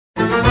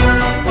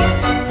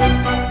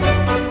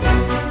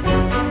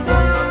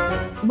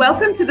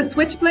Welcome to the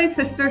Switchblade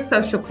Sisters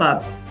Social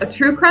Club, a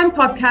true crime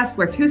podcast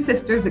where two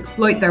sisters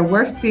exploit their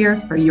worst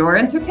fears for your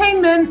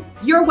entertainment.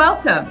 You're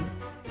welcome.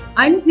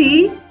 I'm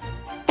Dee.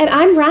 And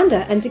I'm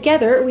Rhonda, and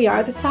together we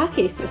are the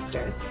Sake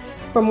Sisters.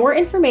 For more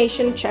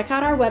information, check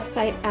out our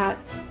website at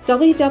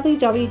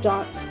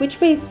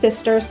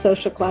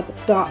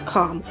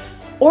www.switchbladesistersocialclub.com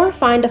or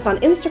find us on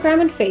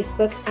Instagram and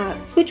Facebook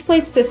at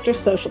Switchblade Sisters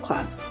Social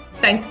Club.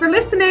 Thanks for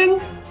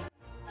listening.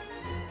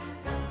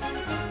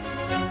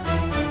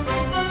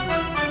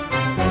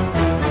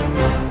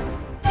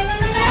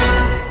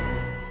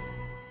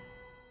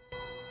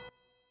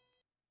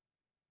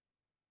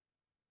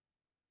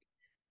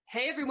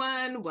 Hey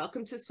everyone,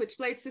 welcome to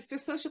Switchblade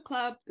Sisters Social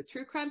Club, the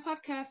true crime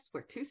podcast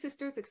where two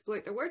sisters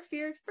exploit their worst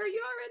fears for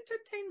your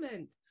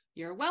entertainment.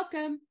 You're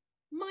welcome.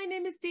 My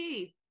name is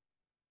Dee.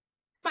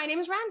 My name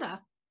is Rhonda.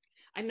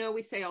 I know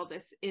we say all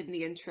this in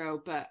the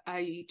intro, but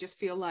I just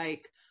feel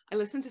like I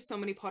listen to so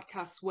many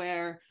podcasts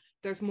where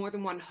there's more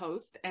than one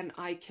host and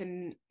I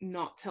can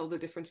not tell the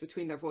difference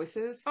between their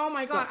voices. Oh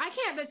my God, I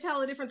can't tell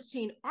the difference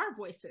between our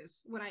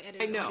voices when I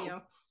edit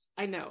audio.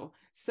 I know.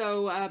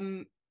 So,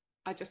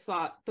 I just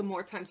thought the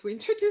more times we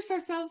introduce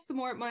ourselves, the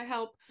more it might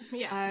help.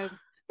 Yeah.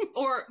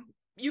 Or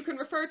you can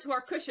refer to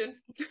our cushion,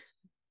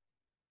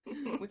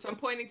 which I'm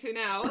pointing to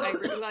now. I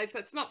realize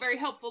that's not very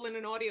helpful in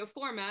an audio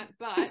format,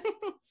 but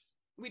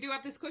we do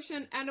have this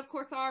cushion and, of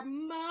course, our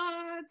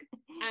mug.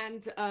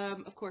 And,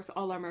 of course,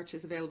 all our merch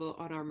is available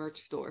on our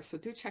merch store. So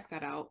do check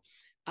that out.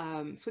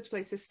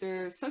 Switchblade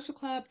Sisters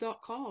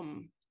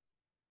Socialclub.com.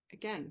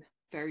 Again,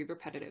 very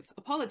repetitive.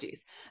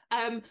 Apologies.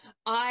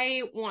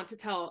 I want to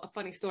tell a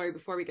funny story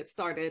before we get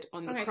started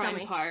on the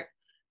crime part.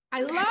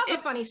 I love a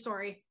funny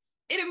story.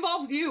 It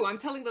involves you. I'm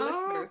telling the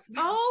listeners.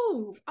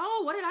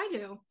 What did I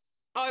do?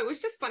 Oh, it was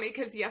just funny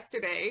because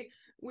yesterday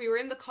we were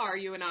in the car,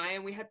 you and I,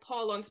 and we had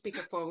Paul on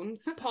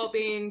speakerphones. Paul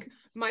being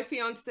my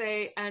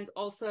fiance and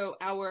also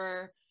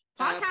our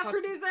podcast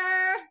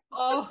producer.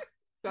 Oh,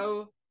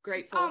 so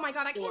grateful. Oh my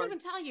God, I can't even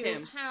tell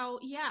you how.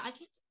 Yeah, I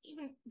can't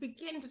even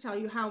begin to tell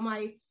you how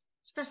my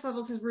stress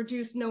levels has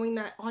reduced knowing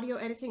that audio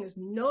editing is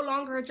no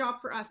longer a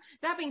job for us.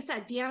 That being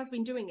said, Deanna's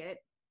been doing it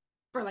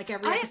for like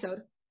every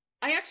episode.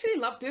 I actually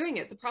love doing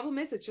it. The problem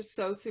is it's just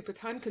so super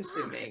time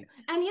consuming.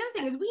 And the other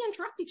thing is we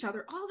interrupt each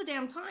other all the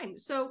damn time.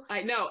 So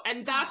I know.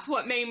 And that's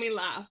what made me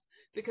laugh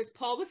because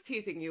Paul was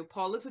teasing you.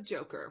 Paul is a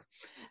joker.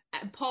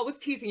 And Paul was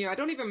teasing you. I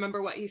don't even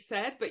remember what he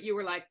said, but you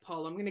were like,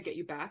 Paul, I'm going to get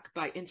you back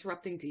by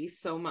interrupting Dee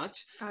so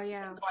much. Oh,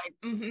 yeah. Like,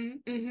 oh,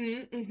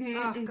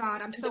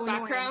 God, I'm so in the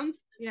background.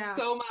 Yeah.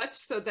 So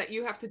much so that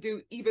you have to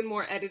do even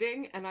more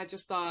editing. And I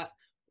just thought,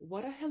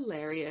 what a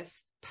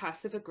hilarious,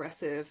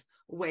 passive-aggressive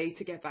way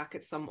to get back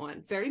at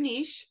someone. Very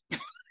niche.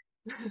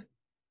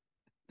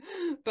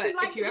 But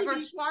if you ever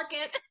niche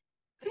market.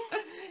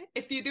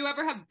 if you do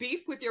ever have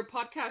beef with your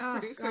podcast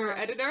producer or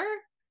editor,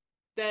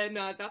 then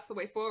that's the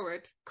way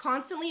forward.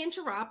 Constantly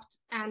interrupt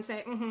and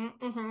say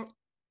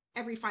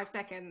every 5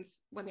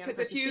 seconds when the other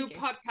person's speaking. Because if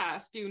you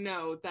podcast, you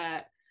know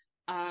that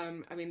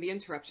I mean the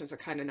interruptions are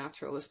kind of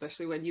natural,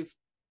 especially when you've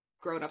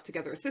grown up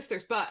together as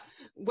sisters. But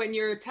when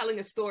you're telling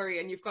a story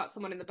and you've got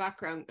someone in the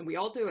background, and we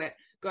all do it,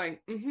 going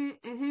do you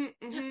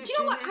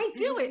know what? I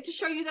do it to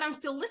show you that I'm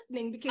still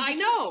listening because I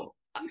know.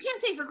 You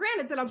can't take for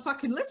granted that I'm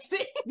fucking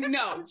listening.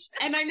 No,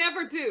 and I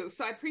never do.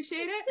 So I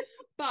appreciate it.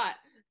 But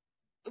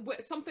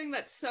something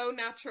that's so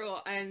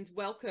natural and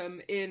welcome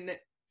in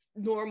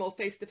normal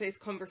face-to-face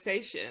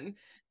conversation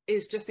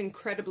is just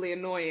incredibly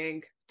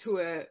annoying to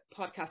a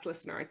podcast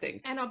listener, I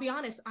think. And I'll be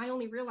honest, I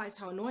only realized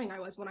how annoying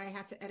I was when I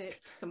had to edit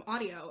some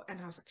audio.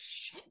 And I was like,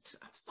 shit,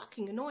 I'm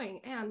fucking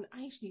annoying. And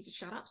I just need to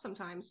shut up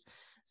sometimes.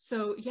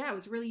 So yeah, it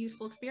was a really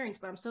useful experience.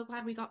 But I'm so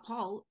glad we got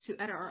Paul to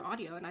edit our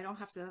audio and I don't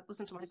have to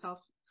listen to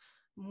myself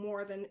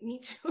more than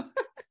need to.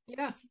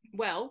 Yeah.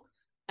 Well,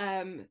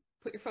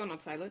 put your phone on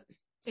silent.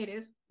 It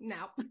is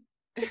now.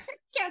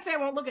 Can't say I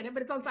won't look at it,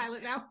 but it's on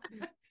silent now.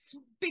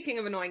 Speaking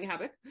of annoying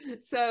habits.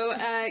 So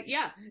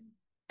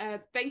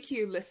thank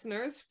you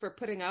listeners for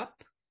putting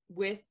up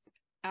with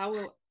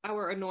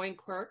our annoying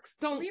quirks.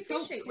 Don't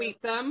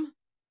tweet them.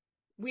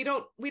 We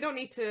don't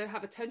need to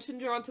have attention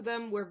drawn to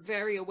them. We're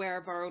very aware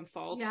of our own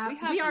faults. Yeah,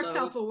 we are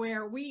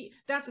self-aware.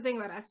 That's the thing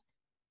about us.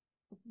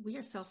 We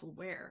are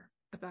self-aware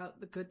about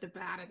the good, the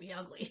bad, and the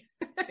ugly.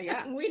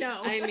 Yeah. We know.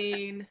 I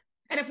mean,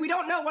 and if we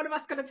don't know, one of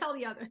us going to tell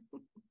the other.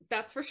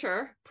 That's for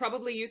sure.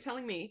 Probably you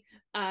telling me.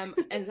 And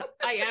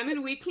I am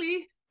in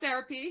weekly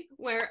therapy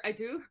where I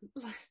do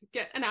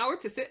get an hour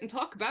to sit and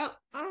talk about.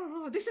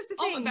 Oh, this is the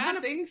all thing. the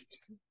bad things.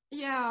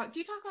 Yeah. Do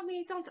you talk about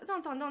me? Don't ask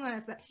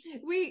that.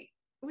 We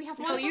have.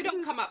 No, you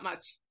don't come up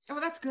much.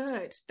 Oh, that's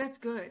good. That's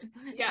good.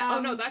 Yeah.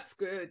 Oh no, that's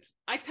good.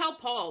 I tell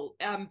Paul,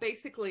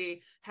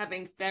 basically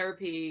having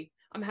therapy.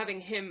 I'm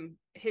having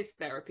his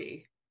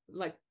therapy,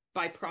 like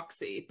by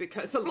proxy,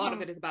 because a lot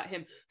of it is about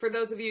him. For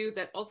those of you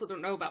that also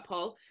don't know about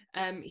Paul,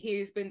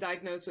 he's been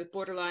diagnosed with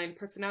borderline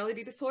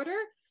personality disorder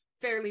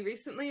fairly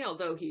recently,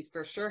 although he's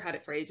for sure had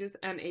it for ages,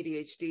 and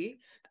ADHD,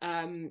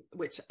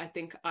 which I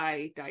think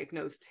I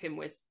diagnosed him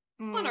with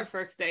on our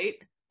first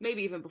date,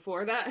 maybe even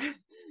before that.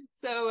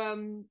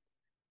 So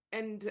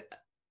and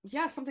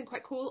yeah, something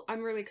quite cool.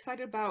 I'm really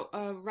excited about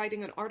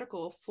writing an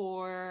article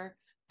for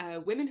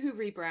Women Who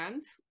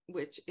Rebrand,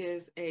 which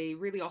is a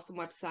really awesome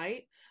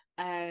website.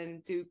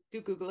 And do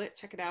Google it,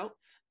 check it out.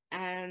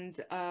 And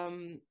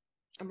I'm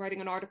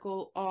writing an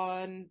article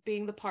on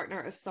being the partner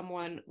of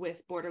someone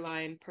with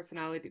borderline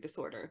personality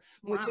disorder,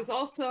 which is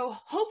also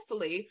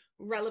hopefully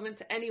relevant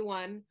to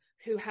anyone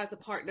who has a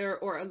partner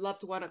or a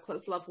loved one, a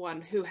close loved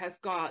one who has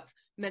got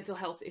mental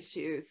health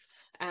issues.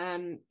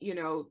 And, you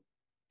know,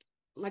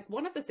 like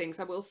one of the things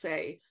I will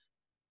say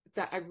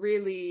that I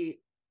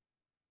really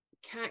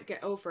can't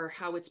get over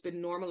how it's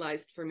been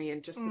normalized for me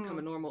and just become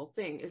a normal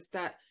thing is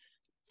that,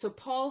 so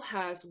Paul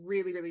has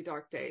really, really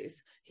dark days.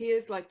 He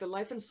is like the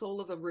life and soul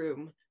of the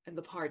room and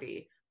the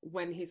party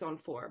when he's on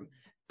form.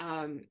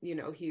 You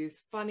know, he's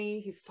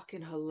funny, he's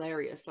fucking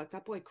hilarious. Like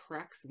that boy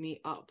cracks me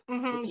up.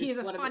 He's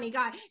a funny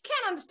guy.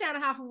 Can't understand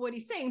half of what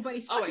he's saying, but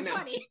he's fucking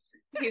funny.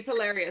 He's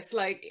hilarious.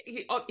 Like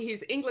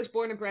he's English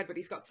born and bred, but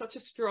he's got such a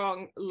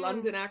strong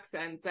London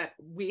accent that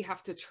we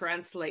have to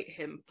translate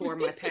him for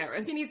my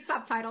parents. He needs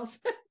subtitles.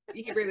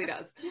 He really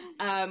does.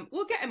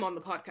 We'll get him on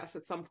the podcast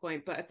at some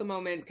point, but at the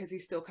moment, because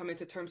he's still coming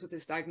to terms with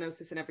his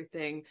diagnosis and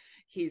everything,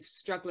 he's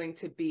struggling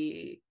to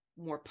be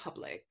more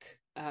public,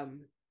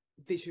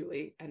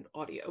 visually and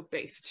audio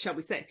based, shall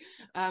we say.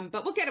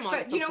 But we'll get him on.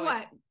 But you know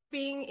what?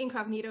 Being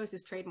incognito is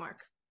his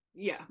trademark.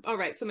 Yeah. All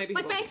right. So maybe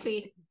like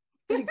Banksy.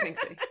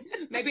 Banksy.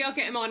 Maybe I'll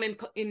get him on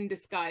in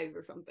disguise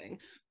or something.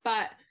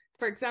 But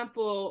for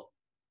example,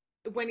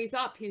 when he's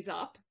up, he's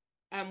up.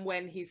 And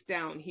when he's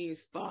down,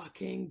 he's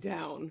fucking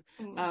down.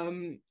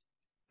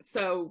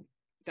 So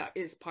that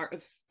is part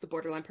of the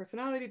borderline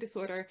personality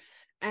disorder.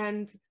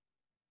 And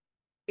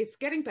it's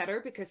getting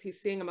better because he's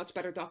seeing a much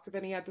better doctor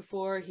than he had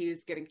before.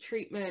 He's getting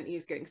treatment,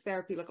 he's getting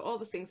therapy, like all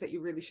the things that you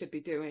really should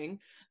be doing,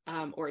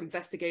 or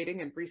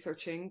investigating and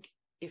researching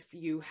if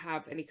you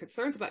have any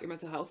concerns about your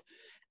mental health.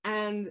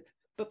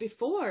 But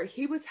before,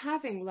 he was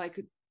having like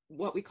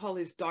what we call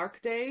his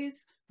dark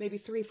days, maybe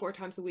 3-4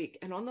 times a week.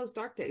 And on those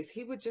dark days,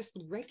 he would just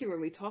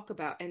regularly talk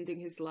about ending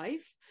his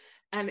life.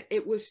 And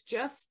it was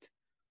just,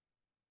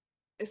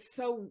 it's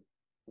so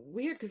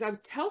weird because I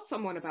would tell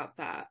someone about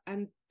that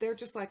and they're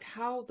just like,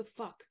 how the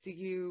fuck do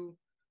you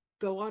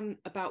go on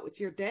about with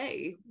your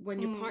day when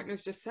your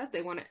partner's just said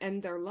they want to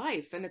end their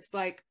life? And it's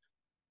like,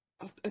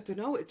 I don't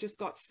know, it just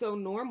got so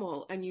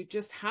normal and you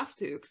just have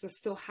to, because I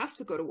still have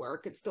to go to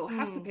work and still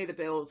have to pay the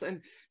bills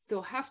and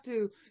still have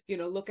to, you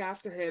know, look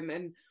after him.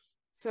 And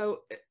so,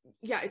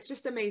 yeah, it's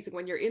just amazing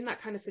when you're in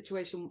that kind of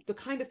situation, the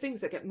kind of things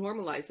that get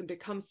normalized and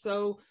become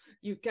so,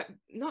 you get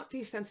not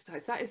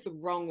desensitized, that is the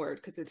wrong word,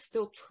 because it's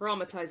still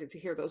traumatizing to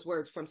hear those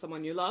words from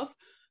someone you love,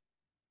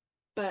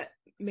 but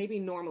maybe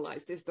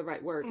normalized is the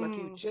right word. Like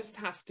you just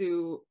have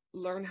to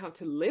learn how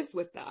to live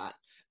with that.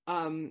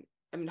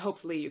 I mean,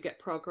 hopefully you get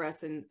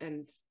progress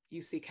and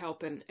you seek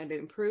help and it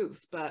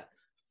improves. But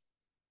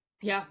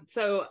yeah,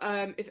 so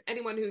if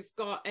anyone who's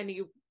got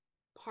any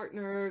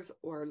partners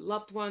or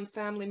loved ones,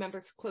 family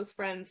members, close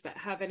friends that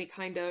have any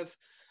kind of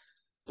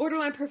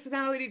borderline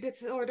personality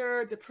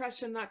disorder,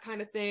 depression, that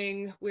kind of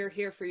thing, we're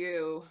here for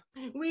you.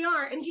 We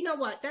are. And you know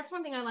what? That's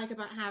one thing I like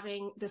about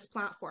having this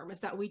platform is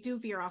that we do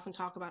veer off and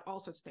talk about all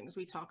sorts of things.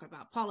 We talk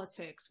about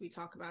politics, we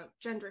talk about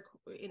gender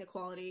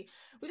inequality,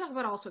 we talk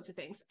about all sorts of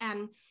things.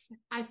 And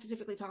I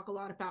specifically talk a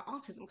lot about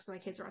autism because my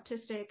kids are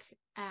autistic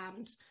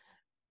and,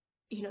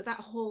 you know, that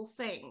whole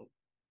thing,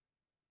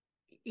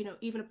 you know,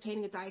 even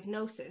obtaining a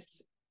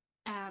diagnosis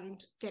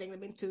and getting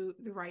them into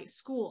the right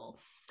school.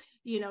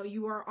 You know,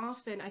 you are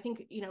often, I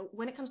think, you know,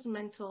 when it comes to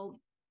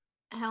mental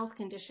health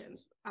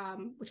conditions,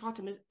 which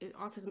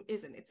autism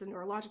isn't, it's a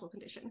neurological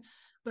condition,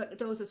 but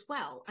those as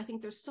well, I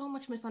think there's so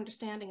much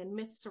misunderstanding and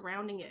myths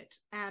surrounding it.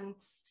 And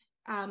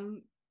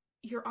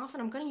you're often,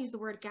 I'm going to use the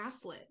word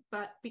gaslit,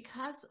 but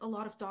because a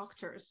lot of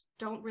doctors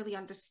don't really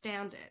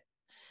understand it,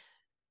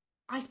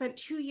 I spent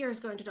 2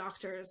 years going to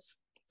doctors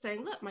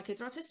saying, look, my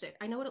kids are autistic.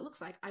 I know what it looks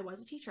like. I was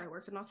a teacher. I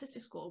worked in an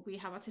autistic school. We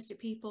have autistic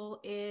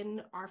people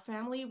in our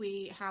family.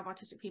 We have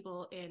autistic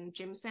people in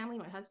Jim's family,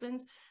 my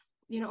husband's.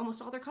 You know,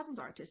 almost all their cousins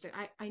are autistic.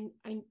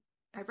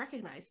 I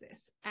recognize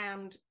this.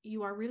 And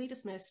you are really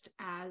dismissed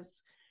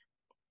as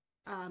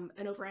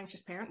an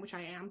over-anxious parent, which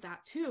I am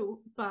that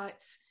too.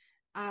 But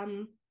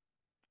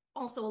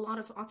also a lot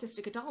of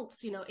autistic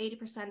adults, you know,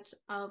 80%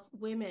 of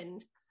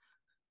women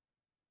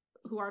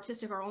who are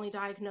autistic are only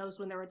diagnosed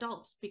when they're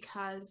adults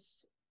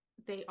because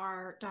they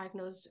are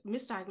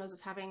misdiagnosed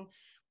as having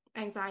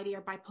anxiety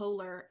or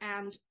bipolar.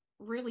 And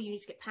really you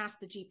need to get past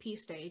the GP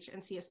stage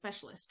and see a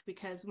specialist,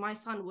 because my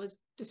son was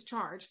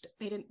discharged.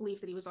 They didn't believe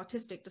that he was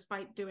autistic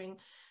despite doing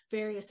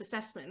various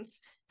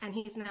assessments. And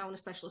he's now in a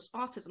specialist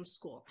autism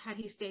school. Had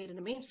he stayed in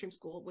a mainstream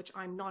school, which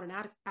I'm not an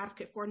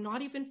advocate for,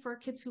 not even for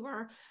kids who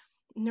are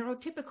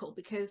neurotypical,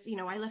 because, you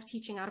know, I left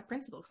teaching out of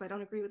principle because I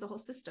don't agree with the whole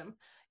system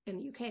in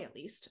the UK, at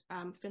least.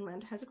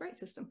 Finland has a great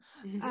system.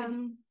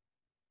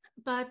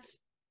 But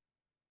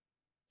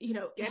you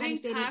know, getting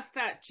past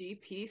that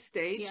GP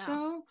stage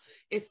though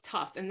is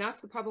tough, and that's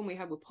the problem we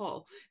have with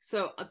Paul.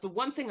 So the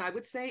one thing I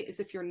would say is,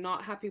 if you're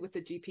not happy with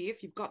the GP,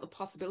 if you've got the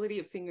possibility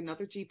of seeing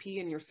another GP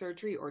in your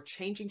surgery or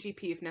changing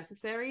GP if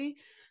necessary,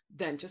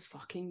 then just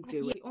fucking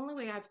do it. The only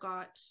way I've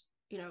got,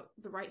 you know,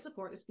 the right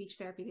support, the speech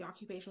therapy, the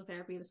occupational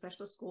therapy, the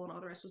specialist school, and all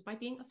the rest was by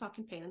being a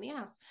fucking pain in the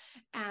ass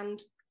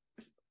and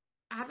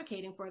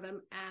advocating for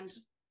them and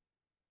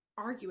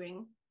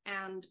arguing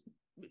and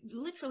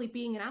literally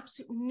being an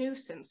absolute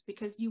nuisance,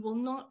 because you will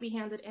not be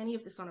handed any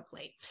of this on a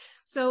plate.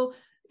 So,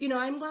 you know,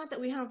 I'm glad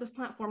that we have this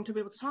platform to be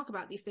able to talk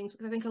about these things,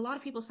 because I think a lot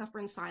of people suffer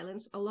in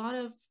silence. A lot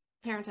of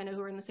parents I know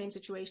who are in the same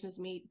situation as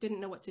me didn't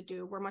know what to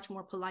do, were much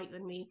more polite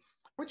than me,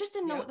 or just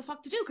didn't know what the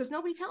fuck to do, because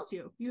nobody tells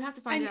you. You have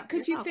to find it out.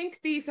 Because you think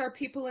these are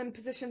people in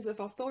positions of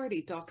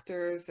authority,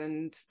 doctors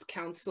and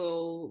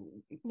council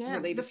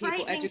related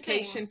people,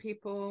 education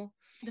people.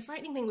 The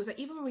frightening thing was that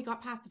even when we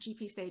got past the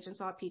GP stage and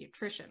saw a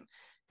pediatrician,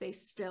 they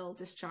still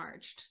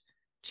discharged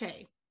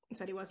Che and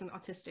said he wasn't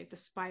autistic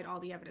despite all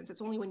the evidence.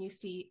 It's only when you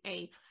see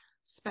a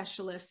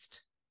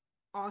specialist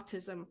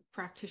autism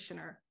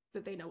practitioner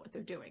that they know what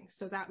they're doing.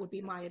 So that would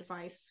be my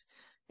advice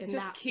in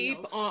just that keep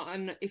field.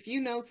 on. If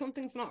you know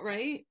something's not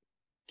right,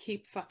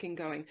 keep fucking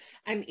going.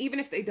 And even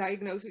if they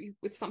diagnose you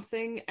with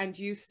something and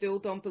you still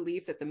don't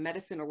believe that the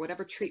medicine or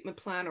whatever treatment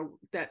plan or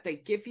that they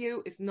give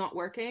you is not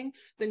working,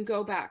 then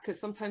go back, because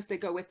sometimes they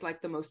go with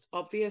like the most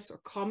obvious or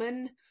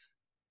common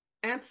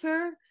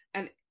answer,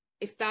 and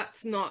if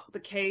that's not the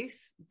case,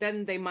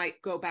 then they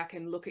might go back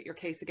and look at your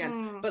case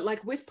again. But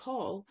like with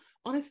Paul,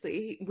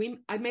 honestly,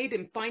 I made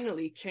him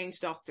finally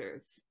change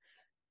doctors.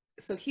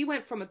 So he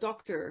went from a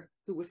doctor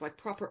who was like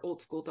proper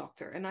old school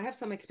doctor, and I have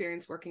some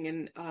experience working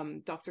in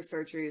doctor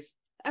surgeries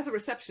as a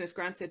receptionist,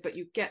 granted, but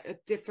you get a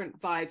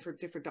different vibe for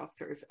different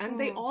doctors, and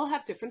they all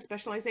have different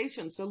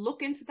specializations. So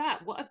look into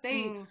that. What have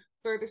they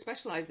further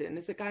specialized in?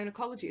 Is it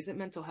gynecology? Is it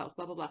mental health?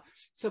 Blah, blah, blah.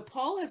 So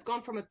Paul has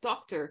gone from a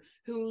doctor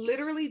who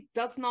literally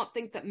does not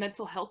think that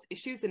mental health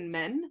issues in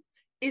men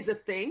is a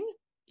thing,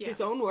 his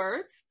own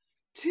words,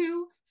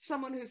 to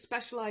someone who's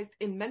specialized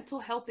in mental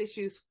health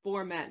issues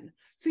for men.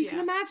 So you can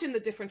imagine the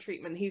different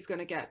treatment he's going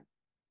to get.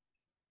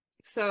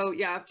 So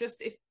yeah,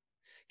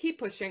 keep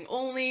pushing.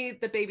 Only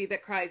the baby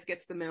that cries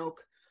gets the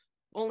milk.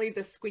 Only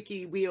the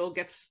squeaky wheel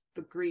gets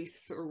the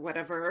grease or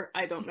whatever.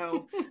 I don't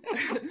know.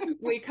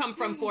 We come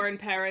from foreign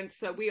parents,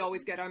 so we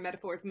always get our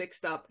metaphors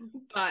mixed up.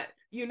 But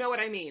you know what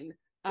I mean.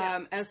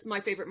 As my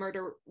favorite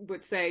murder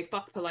would say,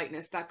 fuck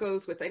politeness. That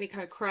goes with any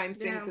kind of crime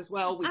things as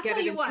well. We get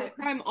it in true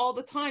crime all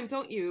the time,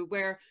 don't you?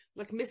 Where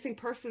like missing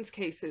persons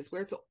cases,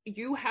 where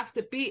you have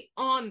to be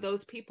on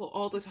those people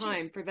all the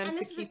time for them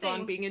to keep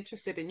on being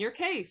interested in your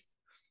case.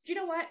 Do you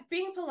know what?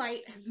 Being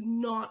polite has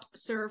not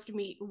served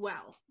me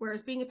well,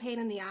 whereas being a pain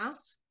in the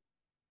ass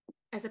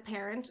as a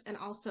parent, and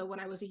also when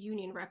I was a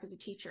union rep as a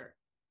teacher,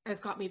 has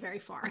got me very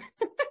far.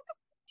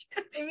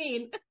 I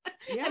mean,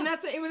 and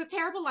it was a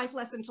terrible life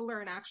lesson to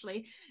learn,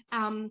 actually.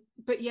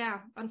 But yeah,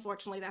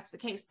 unfortunately, that's the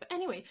case. But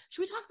anyway,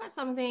 should we talk about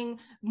something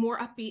more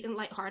upbeat and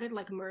lighthearted,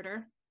 like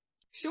murder?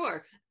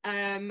 Sure.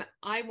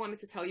 I wanted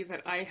to tell you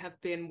that I have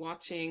been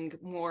watching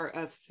more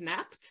of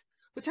Snapped,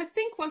 which I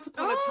think once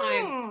upon a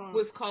time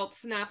was called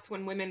Snapped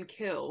When Women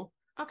Kill.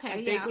 Okay,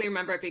 I vaguely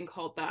remember it being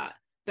called that.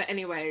 But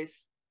anyways,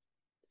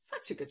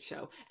 such a good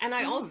show. And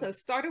I also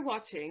started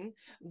watching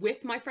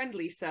with my friend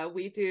Lisa.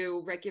 We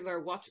do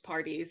regular watch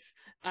parties.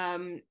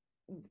 Oh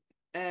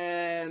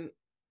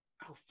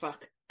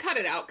fuck. Cut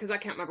it out, because I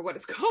can't remember what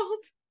it's called.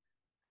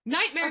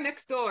 Nightmare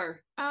Next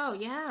Door. Oh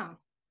yeah.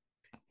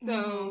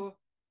 So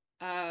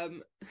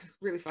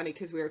really funny,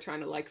 because we were trying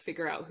to like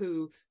figure out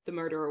who the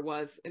murderer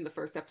was in the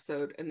first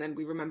episode, and then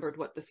we remembered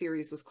what the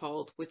series was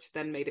called, which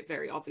then made it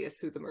very obvious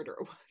who the murderer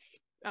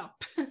was.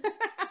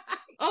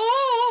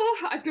 Oh,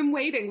 I've been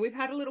waiting. We've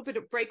had a little bit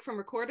of break from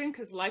recording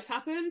because life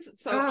happens.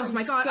 So I'm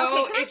my God.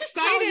 So okay,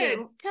 excited.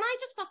 Can I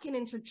just fucking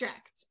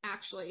interject,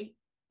 actually?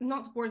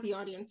 Not to bore the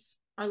audience,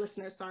 our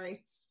listeners,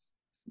 sorry.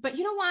 But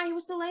you know why he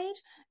was delayed?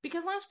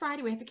 Because last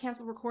Friday we had to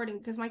cancel recording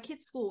because my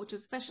kid's school, which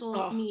is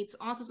special needs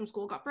autism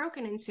school, got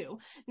broken into.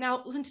 Now,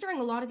 considering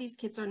a lot of these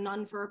kids are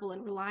nonverbal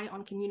and rely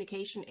on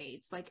communication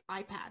aids like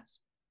iPads,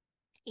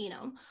 you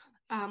know,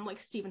 like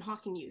Stephen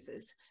Hawking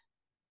uses,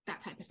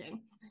 that type of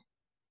thing.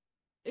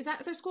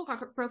 Their school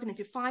got broken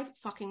into 5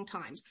 fucking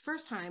times. The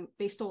first time,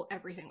 they stole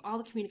everything. All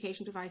the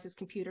communication devices,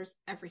 computers,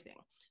 everything.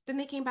 Then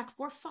they came back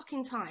 4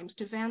 fucking times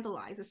to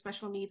vandalize a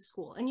special needs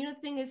school. And you know,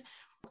 the thing is,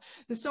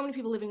 there's so many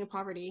people living in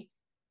poverty.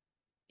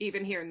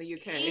 Even here in the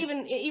UK.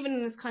 Even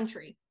in this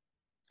country.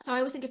 So I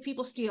always think if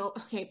people steal,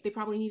 okay, they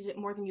probably needed it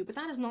more than you, but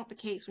that is not the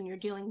case when you're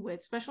dealing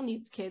with special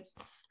needs kids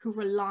who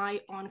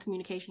rely on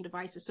communication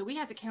devices. So we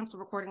had to cancel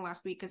recording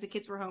last week because the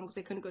kids were home because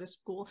they couldn't go to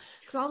school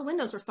because all the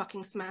windows were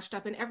fucking smashed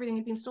up and everything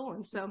had been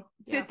stolen. So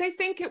Did they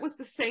think it was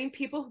the same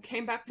people who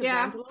came back to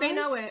vandalize? They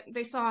know it.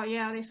 They saw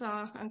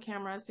on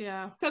cameras,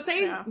 So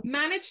they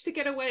managed to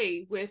get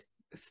away with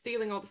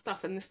stealing all the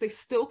stuff, and they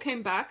still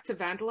came back to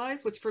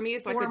vandalize, which for me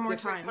is like 4 a more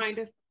different times. kind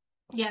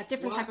of...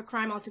 different type of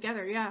crime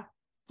altogether,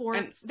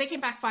 They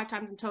came back 5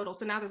 times in total.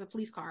 So now there's a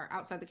police car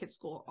outside the kids'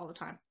 school all the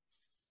time.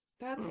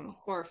 That's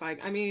horrifying.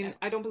 I mean,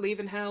 I don't believe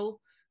in hell,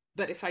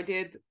 but if I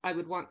did, I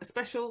would want a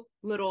special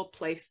little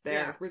place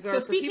there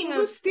reserved for people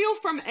who steal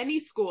from any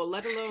school,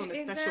 let alone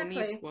a special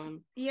needs one.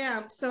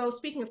 Yeah. So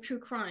speaking of true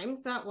crime,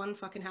 that one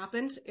fucking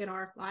happened in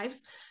our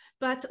lives.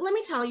 But let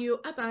me tell you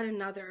about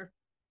another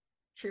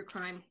true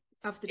crime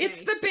of the day.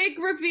 It's the big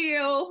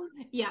reveal.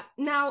 Yeah.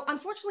 Now,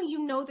 unfortunately,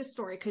 you know the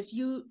story because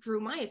you drew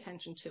my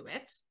attention to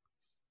it.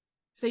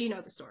 So you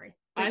know the story.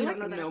 I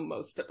don't know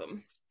most of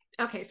them.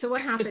 Okay. So what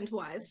happened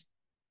was,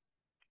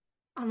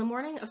 on the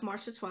morning of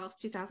March the 12th,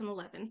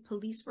 2011,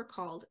 police were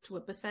called to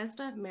a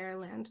Bethesda,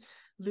 Maryland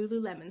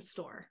Lululemon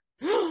store.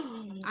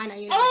 I know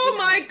you know. Oh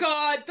my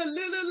God, the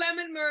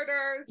Lululemon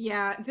murders.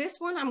 Yeah, this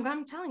one,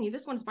 I'm telling you,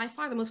 this one's by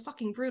far the most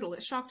fucking brutal.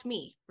 It shocked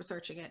me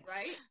researching it.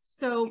 Right.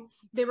 So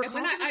they were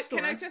called to the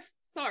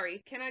store.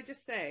 Can I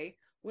just say,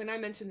 when I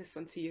mentioned this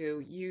one to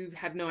you, you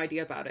had no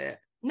idea about it.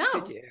 No.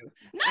 Did you?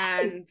 No.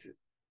 And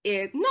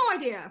it's no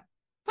idea.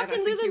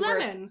 Fucking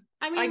Lululemon.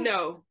 I mean, I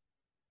know.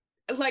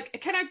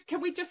 Like,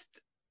 can we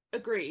just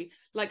agree?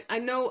 Like, I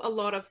know a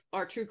lot of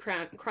our true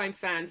crime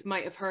fans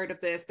might have heard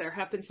of this. There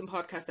have been some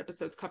podcast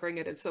episodes covering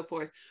it and so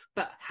forth.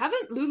 But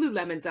haven't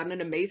Lululemon done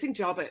an amazing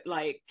job at,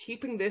 like,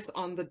 keeping this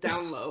on the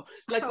down low?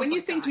 Like, when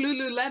you think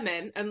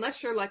Lululemon,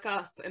 unless you're like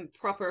us and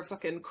proper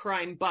fucking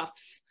crime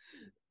buffs,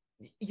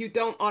 you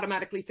don't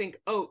automatically think,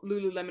 oh,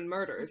 Lululemon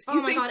murders.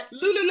 You think God,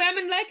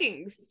 Lululemon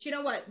leggings. Do you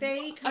know what?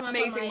 They come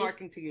amazing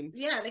marketing team.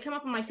 Yeah, they come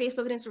up on my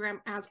Facebook and Instagram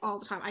ads all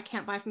the time. I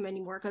can't buy from them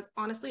anymore because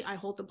honestly, I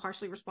hold them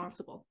partially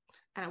responsible,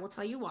 and I will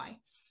tell you why.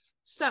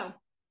 So,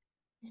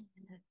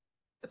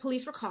 the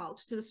police were called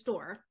to the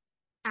store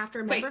after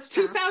a member of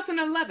staff.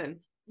 2011.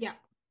 Yeah.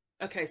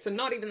 Okay, so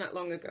not even that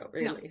long ago,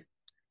 really. No.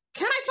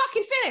 Can I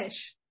fucking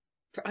finish?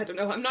 I don't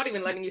know. I'm not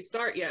even letting you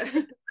start yet.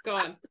 Go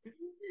on.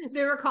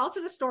 They were called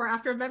to the store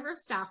after a member of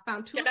staff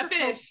found two. Can I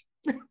finish?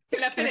 Can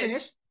I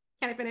finish?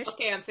 Can I finish?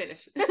 Okay, I'm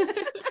finished.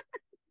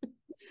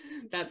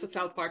 That's a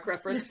South Park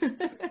reference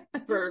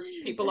for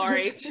people our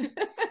age.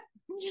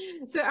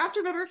 So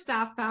after a member of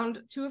staff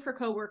found 2 of her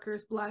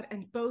co-workers' blood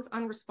and both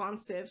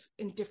unresponsive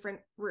in different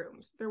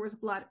rooms. There was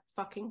blood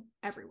fucking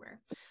everywhere.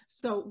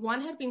 So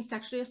one had been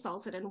sexually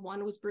assaulted and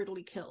one was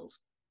brutally killed.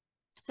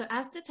 So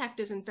as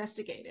detectives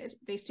investigated,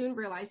 they soon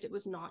realized it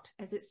was not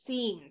as it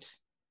seemed.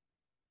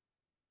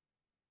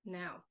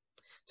 Now,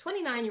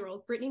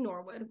 29-year-old Brittany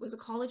Norwood was a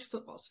college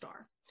football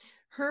star.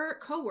 Her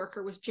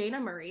co-worker was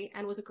Jayna Murray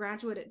and was a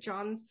graduate at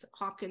Johns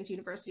Hopkins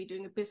University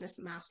doing a business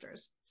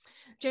master's.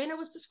 Jayna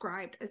was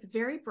described as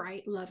very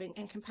bright, loving,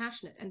 and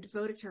compassionate and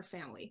devoted to her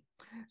family.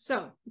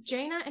 So,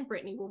 Jayna and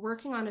Brittany were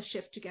working on a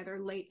shift together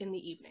late in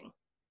the evening.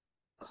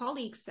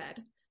 Colleagues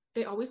said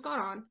they always got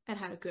on and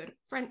had a good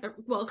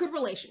a good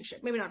relationship,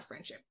 maybe not a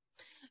friendship.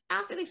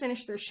 After they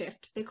finished their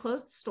shift, they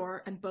closed the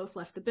store and both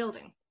left the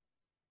building.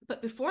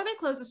 But before they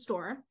close the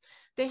store,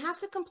 they have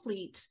to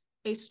complete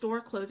a store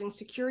closing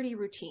security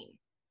routine.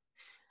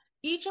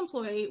 Each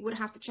employee would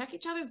have to check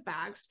each other's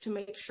bags to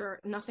make sure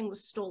nothing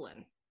was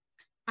stolen.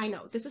 I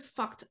know, this is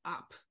fucked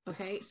up,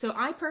 okay? So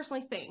I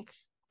personally think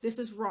this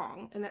is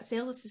wrong and that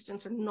sales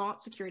assistants are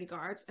not security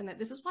guards and that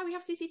this is why we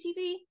have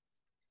CCTV.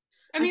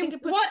 I mean, think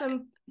it puts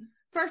some...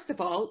 First of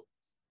all,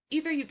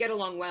 either you get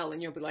along well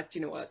and you'll be like, do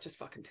you know what, just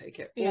fucking take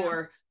it. Yeah.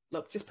 Or...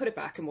 look, just put it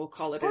back and we'll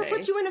call it a day. Or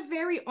put you in a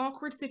very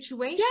awkward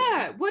situation.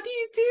 Yeah, what do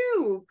you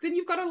do? Then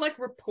you've got to, like,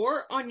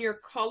 report on your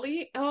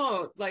colleague.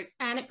 Oh, like...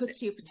 And it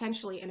puts you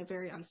potentially in a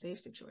very unsafe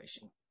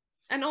situation.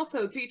 And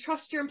also, do you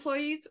trust your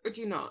employees or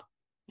do you not?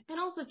 And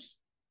also, just,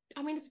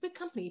 I mean, it's a big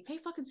company. Pay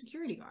fucking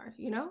security guard,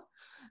 you know?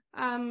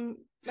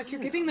 Like,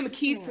 you're giving them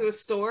keys to a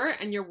store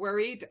and you're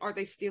worried, are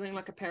they stealing,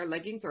 like, a pair of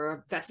leggings or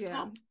a vest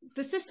top?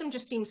 The system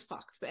just seems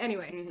fucked. But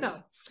anyway,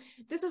 so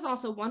this is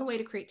also one way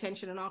to create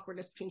tension and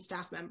awkwardness between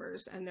staff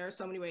members, and there are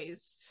so many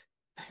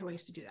better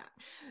ways to do that.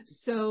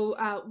 So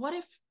what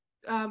if,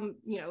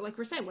 you know, like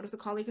we're saying, what if the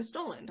colleague is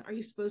stolen? Are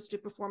you supposed to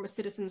perform a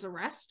citizen's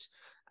arrest?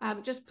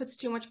 It just puts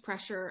too much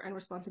pressure and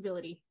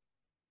responsibility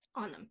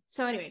on them.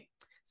 So anyway,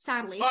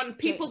 sadly... on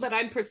people that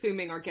I'm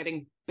presuming are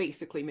getting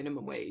basically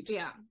minimum wage.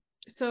 Yeah.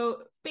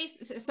 So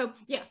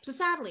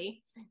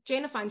sadly,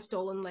 Jayna finds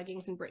stolen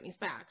leggings in Brittany's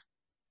bag.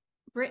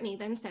 Brittany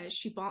then says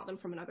she bought them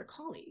from another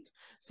colleague.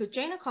 So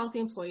Jayna calls the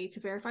employee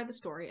to verify the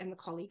story and the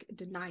colleague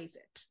denies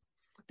it.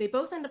 They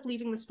both end up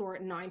leaving the store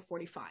at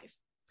 9:45.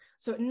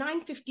 So at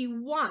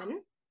 9:51,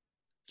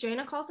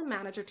 Jayna calls the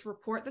manager to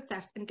report the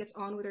theft and gets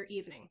on with her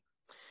evening.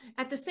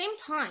 At the same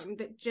time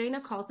that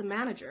Jayna calls the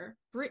manager,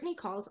 Brittany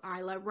calls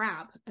Isla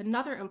Rab,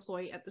 another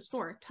employee at the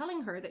store,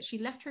 telling her that she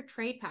left her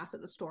trade pass at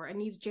the store and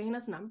needs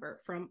Jayna's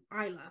number from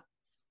Isla.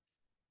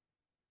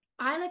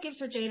 Isla gives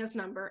her Jayna's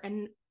number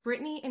and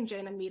Brittany and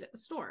Jayna meet at the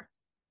store.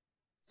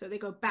 So they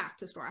go back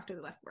to the store after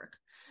they left work.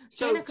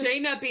 So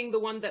Jayna being the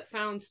one that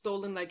found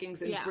stolen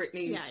leggings in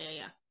Brittany's...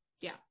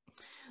 Yeah.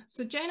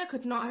 So Jayna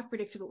could not have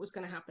predicted what was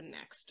going to happen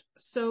next.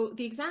 So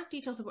the exact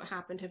details of what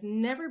happened have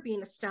never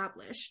been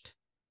established.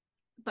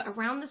 But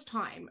around this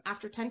time,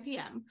 after 10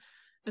 p.m.,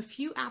 a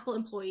few Apple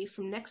employees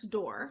from next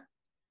door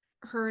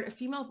heard a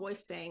female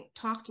voice saying,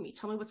 "Talk to me,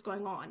 tell me what's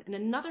going on," and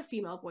another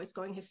female voice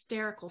going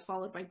hysterical,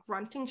 followed by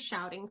grunting,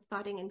 shouting,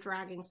 thudding, and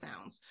dragging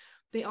sounds.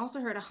 They also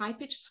heard a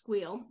high-pitched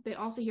squeal. They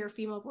also hear a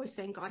female voice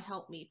saying, "God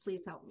help me,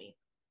 please help me."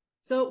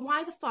 So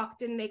why the fuck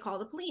didn't they call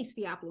the police,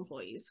 the Apple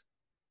employees?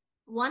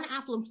 One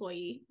Apple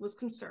employee was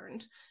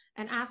concerned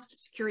and asked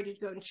security to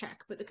go and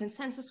check, but the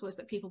consensus was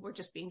that people were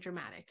just being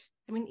dramatic.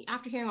 I mean,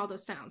 after hearing all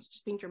those sounds,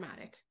 just being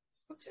dramatic.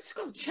 Just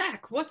go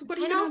check. What are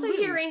you And gonna also lose?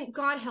 hearing,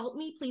 "God help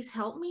me, please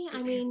help me."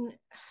 I mean,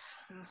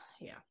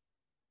 yeah.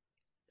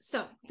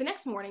 So the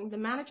next morning, the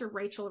manager,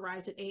 Rachel,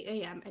 arrives at 8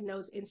 a.m. and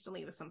knows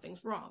instantly that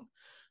something's wrong.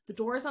 The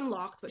door is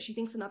unlocked, but she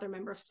thinks another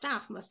member of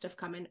staff must have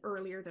come in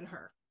earlier than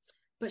her.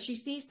 But she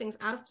sees things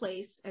out of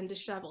place and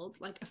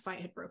disheveled, like a fight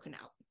had broken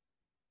out.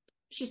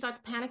 She starts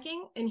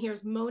panicking and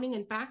hears moaning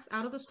and backs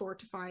out of the store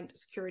to find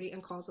security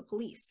and calls the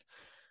police.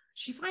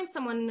 She finds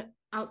someone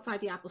outside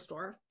the Apple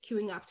store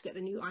queuing up to get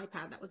the new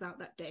iPad that was out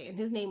that day, and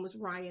his name was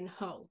Ryan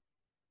Ho.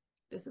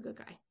 This is a good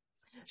guy.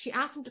 She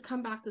asks him to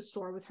come back to the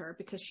store with her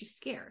because she's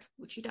scared,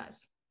 which he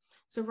does.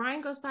 So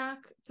Ryan goes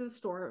back to the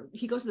store.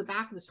 He goes to the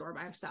back of the store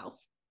by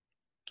himself,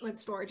 where the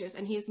storage is,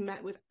 and he is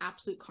met with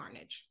absolute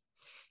carnage.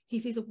 He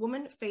sees a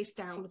woman face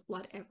down with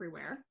blood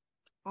everywhere,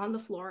 on the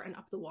floor and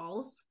up the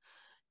walls,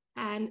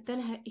 and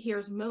then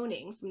hears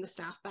moaning from the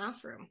staff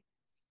bathroom.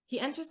 He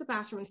enters the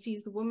bathroom and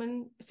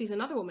sees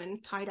another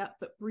woman tied up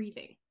but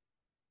breathing.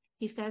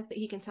 He says that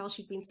he can tell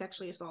she'd been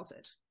sexually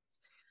assaulted.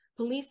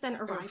 Police then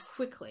arrive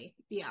quickly.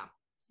 Yeah.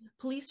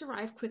 Police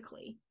arrive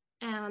quickly,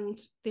 and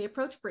they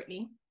approach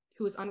Brittany,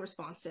 who is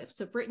unresponsive.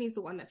 So Brittany's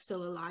the one that's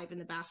still alive in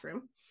the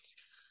bathroom.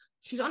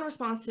 She's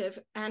unresponsive,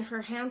 and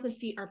her hands and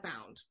feet are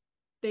bound.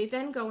 They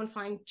then go and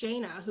find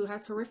Jayna, who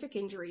has horrific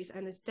injuries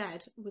and is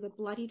dead, with a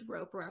bloodied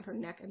rope around her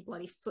neck and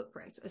bloody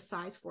footprints, a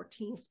size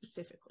 14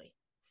 specifically.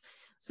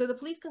 So the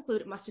police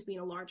conclude it must have been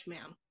a large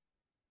man.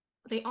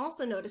 They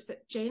also notice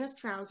that Jayna's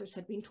trousers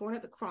had been torn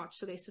at the crotch,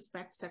 so they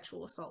suspect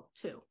sexual assault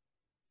too.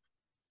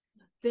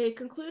 They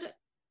conclude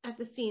at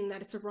the scene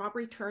that it's a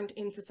robbery turned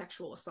into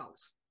sexual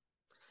assault.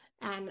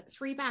 And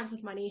 3 bags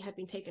of money had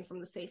been taken from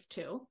the safe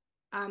too.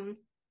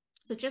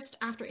 So just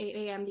after 8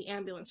 a.m., the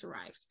ambulance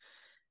arrives.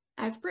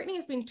 As Brittany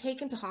is being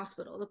taken to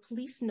hospital, the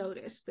police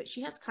notice that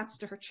she has cuts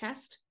to her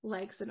chest,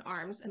 legs, and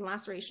arms, and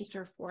lacerations to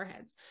her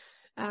foreheads,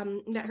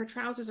 that her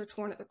trousers are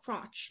torn at the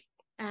crotch,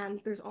 and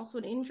there's also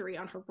an injury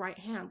on her right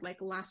hand,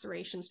 like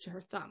lacerations to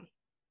her thumb.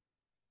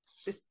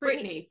 This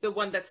Brittany, the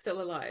one that's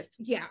still alive.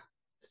 Yeah.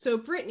 So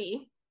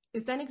Brittany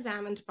is then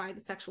examined by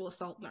the sexual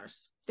assault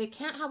nurse. They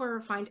can't,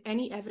 however, find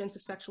any evidence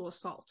of sexual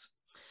assault,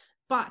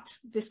 but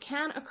this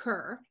can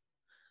occur.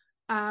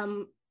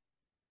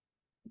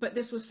 But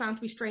this was found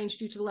to be strange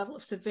due to the level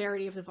of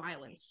severity of the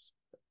violence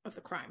of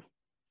the crime.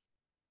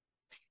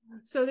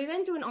 So they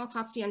then do an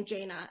autopsy on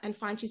Jayna and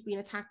find she's been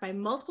attacked by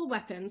multiple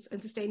weapons and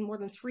sustained more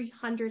than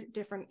 300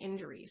 different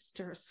injuries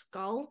to her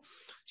skull.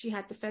 She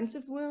had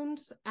defensive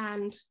wounds,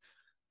 and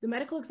the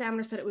medical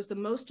examiner said it was the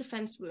most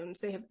defense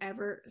wounds they have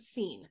ever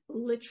seen,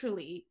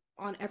 literally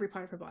on every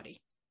part of her body.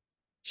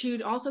 She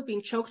had also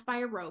been choked by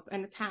a rope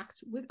and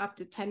attacked with up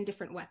to 10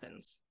 different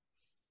weapons.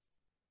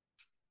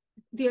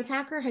 The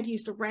attacker had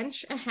used a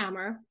wrench, a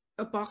hammer,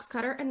 a box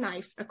cutter, a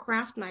knife, a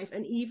craft knife,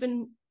 and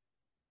even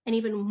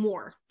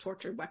more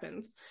torture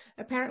weapons.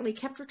 Apparently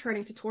kept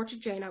returning to torture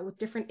Jayna with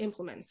different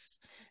implements,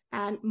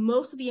 and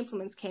most of the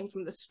implements came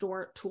from the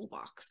store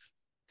toolbox.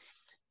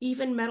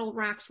 Even metal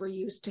racks were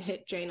used to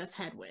hit Jayna's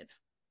head with.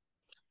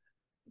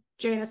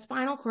 Jayna's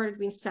spinal cord had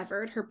been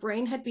severed, her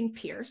brain had been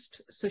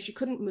pierced, so she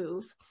couldn't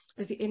move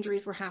as the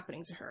injuries were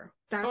happening to her.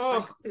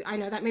 I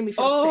know, that made me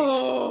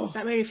feel sick.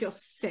 That made me feel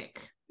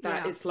sick.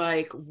 That is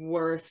like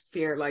worst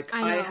fear. Like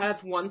I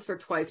have once or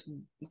twice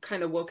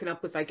kind of woken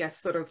up with, I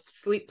guess, sort of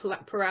sleep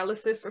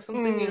paralysis or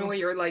something, you know, where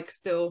you're like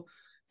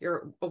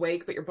you're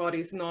awake, but your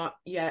body's not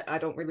yet. I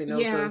don't really know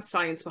the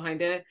science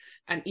behind it.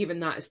 And even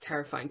that is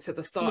terrifying. So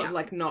the thought of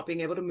like not being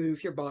able to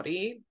move your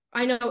body.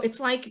 I know, it's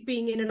like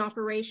being in an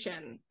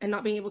operation and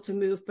not being able to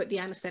move, but the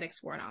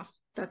anesthetics worn off.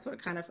 That's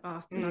what kind of,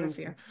 it's another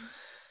fear.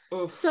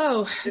 Oof.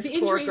 So this the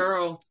poor injuries,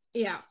 girl.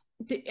 Yeah.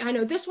 I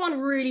know this one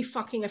really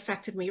fucking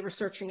affected me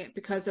researching it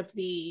because of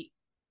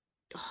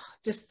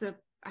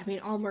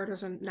all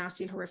murders are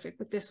nasty and horrific,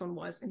 but this one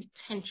was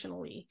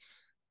intentionally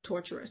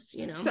torturous,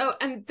 you know? So,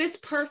 and this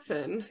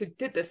person who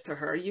did this to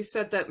her, you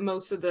said that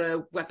most of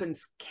the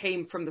weapons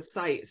came from the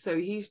site. So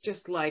he's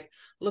just like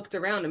looked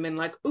around and been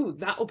like, ooh,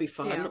 that'll be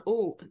fun. Yeah.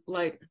 Oh,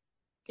 like,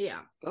 yeah.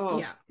 Oh,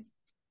 yeah.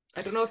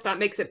 I don't know if that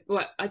makes it,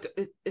 I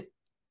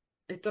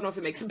don't know if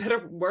it makes it better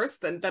or worse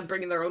than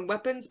bringing their own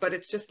weapons, but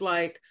it's just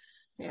like,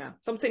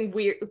 something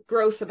weird,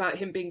 gross about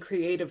him being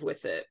creative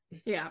with it.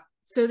 Yeah.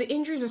 So the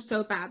injuries are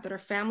so bad that her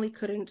family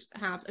couldn't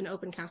have an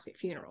open casket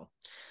funeral.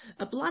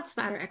 A blood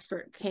spatter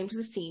expert came to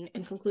the scene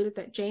and concluded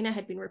that Jayna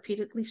had been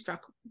repeatedly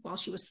struck while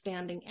she was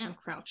standing and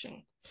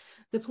crouching.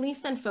 The police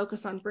then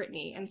focus on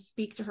Brittany and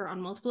speak to her on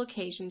multiple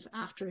occasions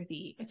after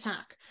the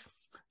attack.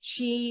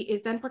 She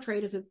is then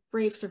portrayed as a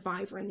brave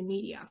survivor in the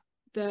media.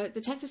 The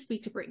detectives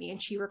speak to Brittany,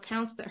 and she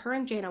recounts that her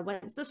and Jayna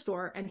went to the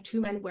store and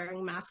two men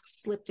wearing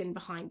masks slipped in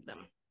behind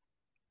them.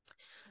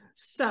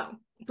 So,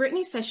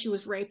 Brittany says she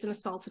was raped and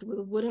assaulted with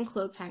a wooden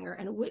clothes hanger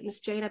and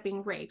witnessed Jayna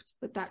being raped,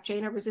 but that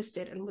Jayna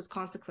resisted and was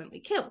consequently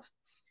killed.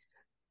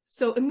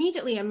 So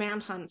immediately a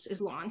manhunt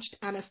is launched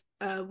and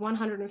a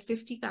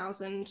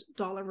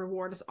 $150,000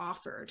 reward is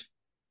offered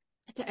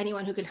to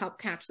anyone who can help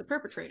catch the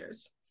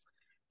perpetrators.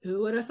 Who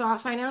would have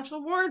thought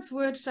financial rewards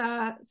would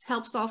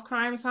help solve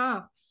crimes,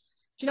 huh?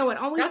 Do you know what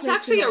always that's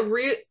makes actually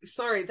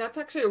that's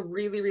actually a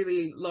really,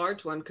 really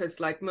large one,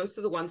 because like most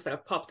of the ones that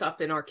have popped up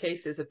in our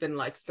cases have been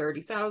like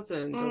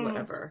 30,000 or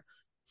whatever.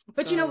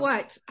 But you know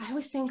what? I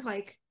always think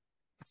like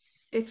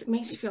it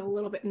makes you feel a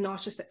little bit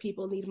nauseous that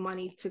people need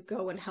money to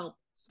go and help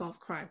solve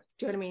crime.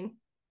 Do you know what I mean?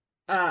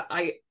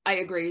 I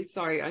agree.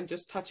 Sorry, I'm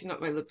just touching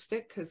up my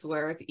lipstick because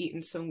where I've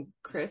eaten some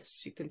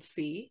crisps, you can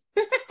see.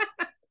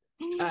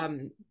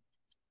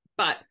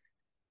 But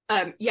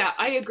yeah,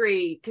 I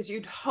agree, because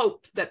you'd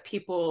hope that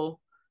people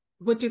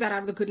would do that out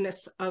of the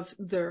goodness of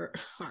their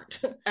heart.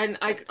 And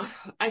I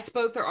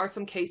suppose there are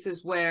some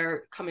cases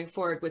where coming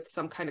forward with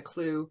some kind of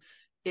clue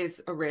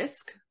is a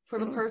risk for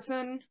the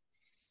person.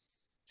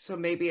 So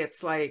maybe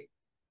it's like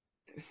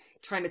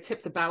trying to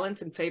tip the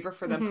balance in favor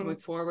for them coming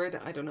forward.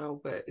 I don't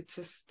know, but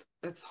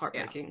it's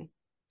heartbreaking. Yeah.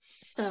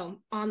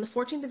 So on the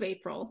 14th of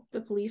April,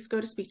 the police go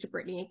to speak to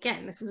Brittany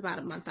again. This is about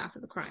a month after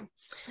the crime.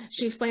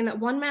 She explained that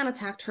one man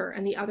attacked her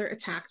and the other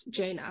attacked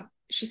Jayna.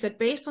 She said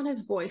based on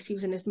his voice, he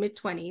was in his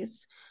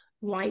mid-20s,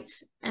 white,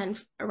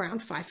 and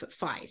around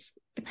 5'5".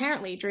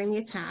 Apparently, during the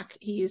attack,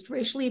 he used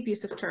racially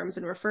abusive terms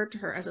and referred to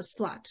her as a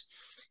slut.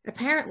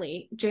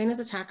 Apparently, Jayna's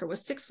attacker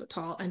was 6 foot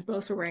tall and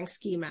both were wearing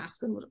ski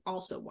masks and was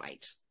also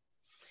white.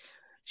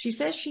 She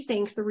says she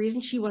thinks the reason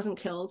she wasn't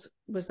killed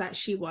was that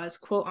she was,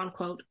 quote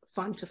unquote,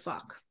 fun to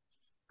fuck.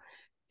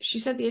 She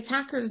said the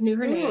attackers knew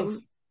her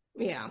name.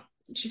 Yeah.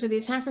 She said the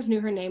attackers knew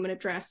her name and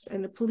address,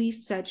 and the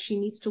police said she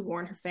needs to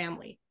warn her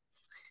family.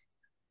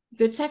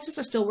 The detectives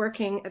are still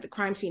working at the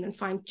crime scene and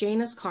find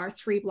Jayna's car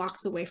 3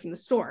 blocks away from the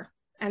store,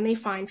 and they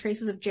find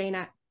traces of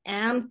Jayna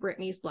and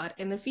Brittany's blood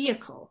in the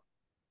vehicle.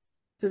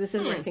 So this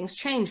is where things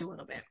change a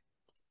little bit.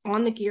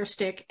 On the gear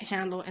stick,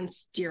 handle, and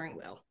steering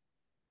wheel.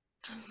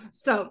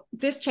 So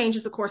this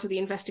changes the course of the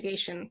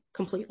investigation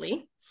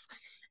completely.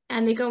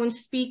 And they go and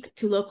speak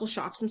to local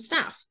shops and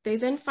staff. They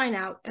then find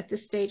out at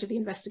this stage of the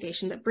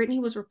investigation that Brittany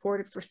was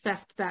reported for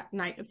theft that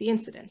night of the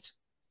incident.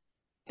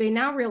 They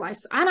now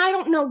realize, and I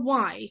don't know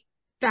why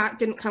that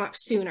didn't come up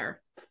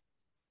sooner.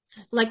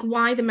 Like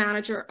why the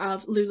manager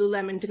of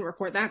Lululemon didn't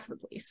report that to the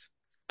police.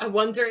 I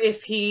wonder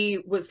if he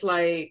was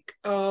like,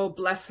 oh,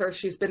 bless her,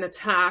 she's been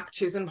attacked,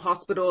 she's in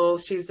hospital,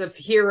 she's a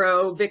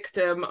hero,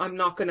 victim, I'm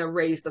not going to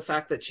raise the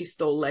fact that she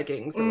stole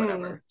leggings or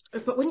whatever.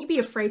 But wouldn't you be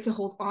afraid to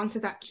hold on to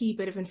that key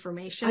bit of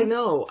information? I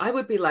know. I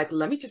would be like,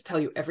 let me just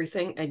tell you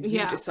everything and you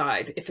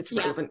decide if it's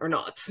relevant or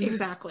not.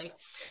 Exactly.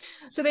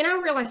 So they now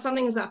realize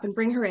something is up and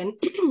bring her in,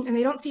 and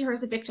they don't see her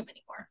as a victim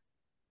anymore.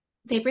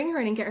 They bring her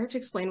in and get her to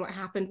explain what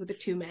happened with the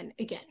 2 men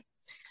again.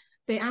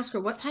 They ask her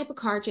what type of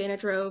car Jayna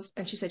drove,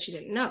 and she said she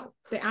didn't know.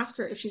 They ask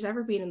her if she's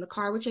ever been in the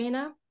car with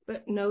Jayna,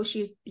 but no,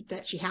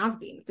 that she has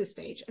been at this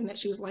stage, and that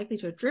she was likely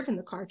to have driven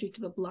the car due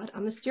to the blood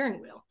on the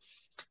steering wheel.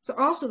 So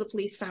also the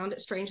police found it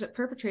strange that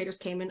perpetrators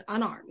came in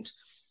unarmed,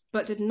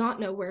 but did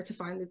not know where to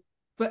find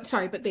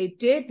but they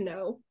did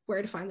know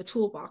where to find the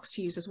toolbox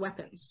to use as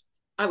weapons.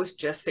 I was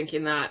just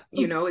thinking that,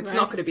 it's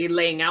not going to be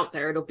laying out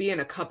there. It'll be in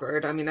a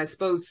cupboard. I mean, I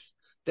suppose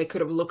they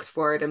could have looked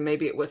for it and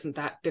maybe it wasn't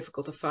that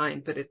difficult to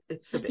find, but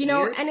it's a bit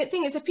weird. And the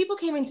thing is, if people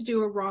came in to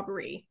do a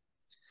robbery,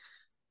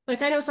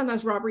 like I know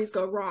sometimes robberies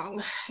go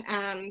wrong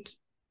and,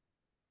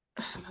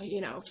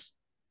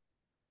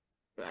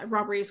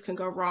 robberies can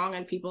go wrong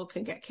and people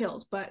can get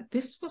killed, but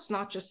this was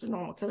not just a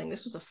normal killing.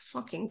 This was a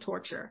fucking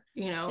torture,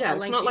 Yeah,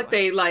 it's not like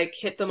they like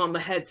hit them on the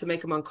head to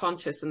make them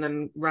unconscious and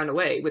then ran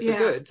away with the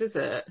goods, is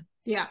it?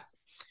 Yeah.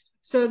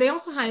 So they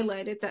also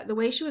highlighted that the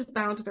way she was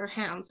bound with her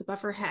hands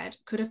above her head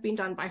could have been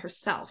done by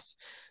herself.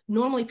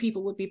 Normally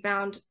people would be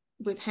bound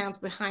with hands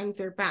behind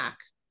their back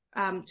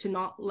to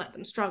not let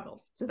them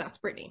struggle. So that's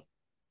Brittany.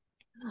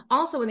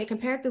 Also, when they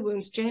compared the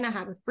wounds Jayna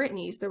had with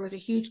Brittany's, there was a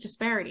huge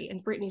disparity,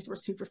 and Brittany's were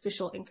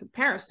superficial in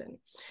comparison.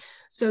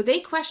 So they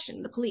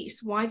questioned the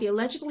police why the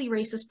allegedly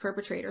racist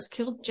perpetrators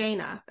killed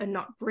Jayna and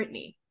not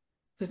Brittany,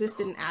 because this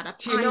didn't add up.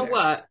 Do you know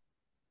what?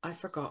 I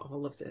forgot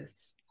all of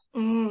this.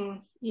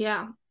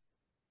 Yeah.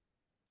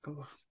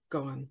 Oh,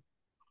 go on.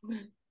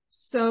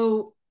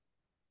 So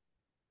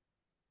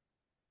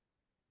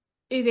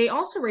they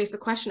also raised the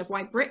question of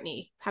why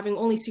Brittany, having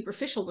only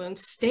superficial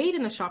wounds, stayed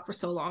in the shop for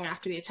so long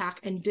after the attack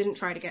and didn't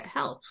try to get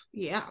help.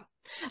 Yeah.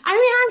 I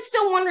mean, I'm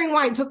still wondering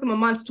why it took them a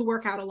month to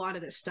work out a lot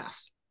of this stuff.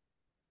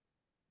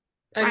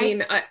 I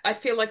mean, I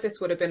feel like this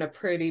would have been a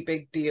pretty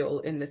big deal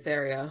in this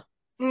area.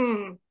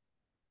 Yeah.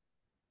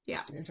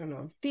 I don't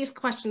know. These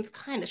questions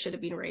kind of should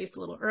have been raised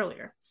a little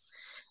earlier.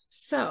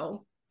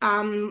 So,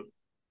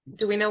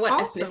 do we know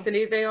what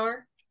ethnicity they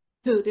are?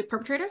 Who, the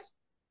perpetrators?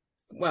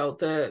 Well,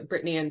 the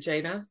Brittany and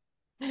Jayna.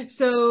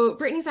 So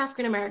Brittany's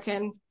African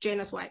American,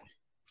 Jayna's white.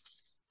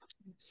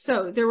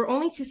 So there were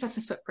only 2 sets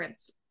of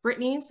footprints,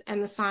 Brittany's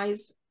and the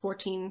size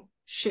 14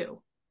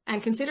 shoe.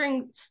 And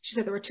considering she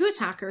said there were 2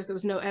 attackers, there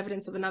was no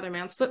evidence of another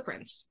man's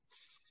footprints.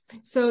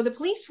 So the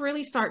police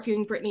really start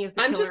viewing Brittany as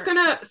the killer.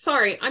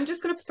 I'm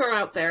just gonna throw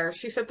out there.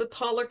 She said the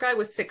taller guy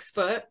was 6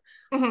 foot,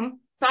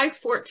 size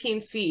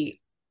 14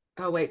 feet.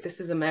 Oh wait, this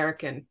is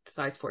American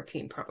size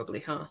 14 probably,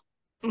 huh?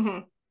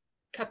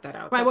 Cut that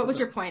out. Why, what was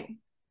your point?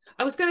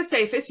 I was gonna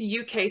say, if it's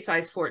UK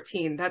size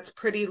 14, that's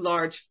pretty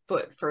large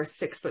foot for a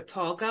 6 foot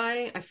tall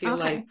guy. I feel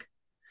like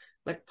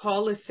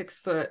Paul is 6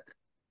 foot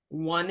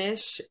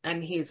 1-ish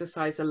and he's a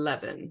size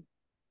 11.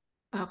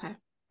 Okay.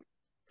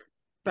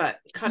 But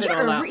cut it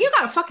all out. You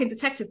got a fucking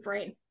detective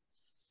brain.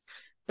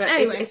 But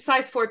anyway, it's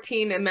size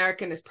 14.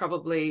 American is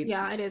probably,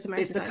 it is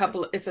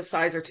American. It's a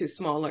size or 2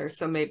 smaller.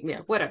 So maybe,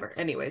 whatever.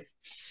 Anyways.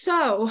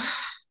 So,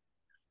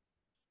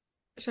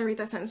 should I read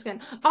that sentence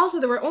again?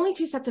 Also, there were only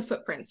 2 sets of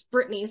footprints,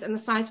 Brittany's and the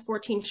size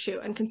 14 shoe.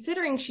 And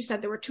considering she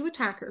said there were 2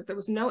 attackers, there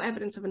was no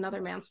evidence of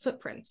another man's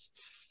footprints.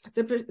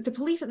 The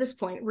police at this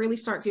point really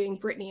start viewing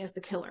Brittany as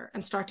the killer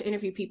and start to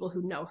interview people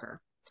who know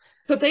her.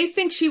 So they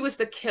think she was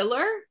the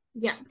killer?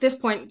 Yeah, at this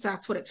point,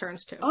 that's what it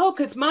turns to. Oh,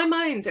 because my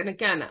mind, and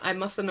again, I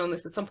must have known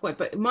this at some point,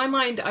 but in my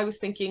mind, I was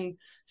thinking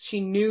she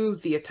knew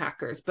the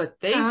attackers, but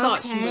they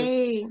thought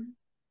she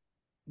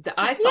was...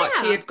 I thought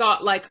she had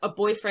got like a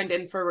boyfriend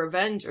in for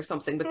revenge or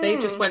something, but they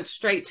just went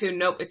straight to,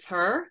 nope, it's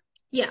her?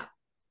 Yeah.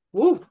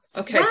 Woo.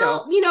 Okay,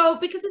 well, go.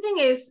 Because the thing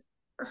is,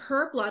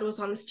 her blood was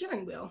on the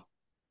steering wheel.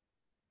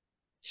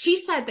 She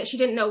said that she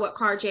didn't know what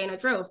car Jayna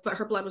drove, but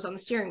her blood was on the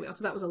steering wheel,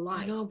 so that was a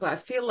lie. No, but I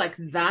feel like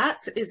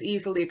that is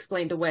easily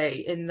explained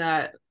away in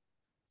that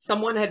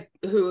anyone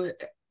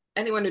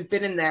who'd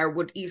been in there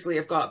would easily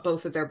have got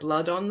both of their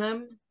blood on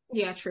them.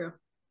 Yeah, true.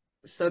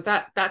 So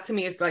that to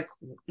me is like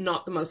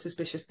not the most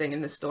suspicious thing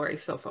in this story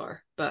so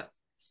far, but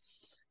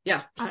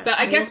yeah.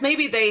 I guess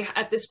maybe they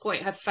at this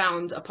point have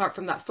found, apart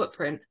from that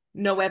footprint,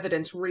 no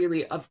evidence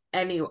really of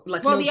any,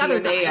 like, no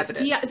DNA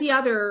evidence. The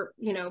other,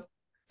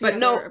 But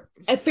no,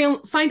 I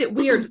find it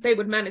weird that they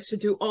would manage to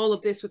do all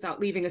of this without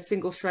leaving a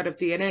single shred of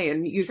DNA.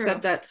 And you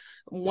said that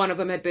one of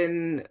them had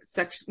been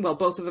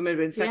both of them had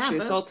been sexually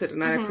assaulted,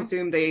 and I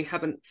presume they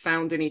haven't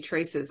found any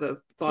traces of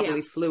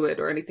bodily fluid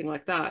or anything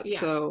like that. Yeah.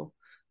 So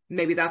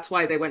maybe that's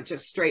why they went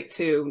just straight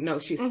to, no,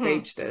 she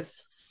staged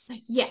this.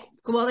 Yeah.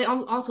 Well, they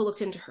also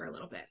looked into her a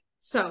little bit.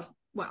 So,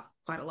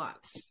 quite a lot.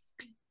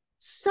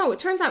 So it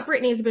turns out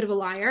Brittany is a bit of a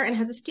liar and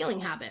has a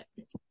stealing habit.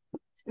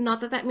 Not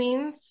that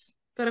means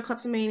that a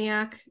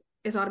kleptomaniac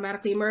is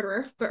automatically a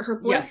murderer, but her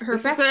best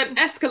is an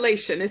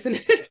escalation,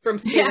 isn't it, from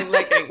stealing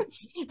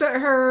leggings? But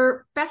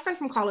her best friend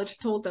from college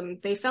told them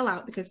they fell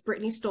out because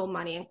Brittany stole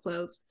money and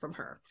clothes from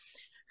her.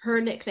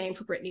 Her nickname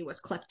for Brittany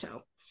was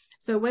Klepto.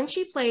 So when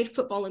she played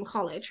football in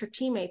college, her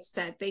teammates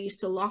said they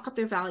used to lock up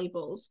their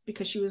valuables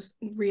because she was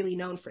really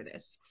known for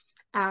this.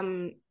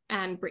 And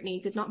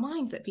Brittany did not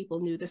mind that people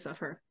knew this of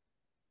her.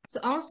 So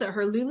also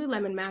her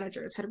Lululemon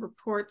managers had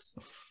reports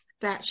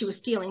that she was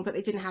stealing, but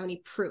they didn't have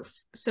any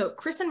proof. So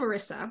Chris and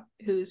Marissa,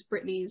 who's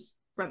Brittany's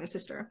brother and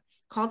sister,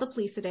 called the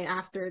police the day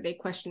after they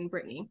questioned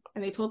Brittany,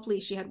 and they told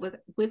police she had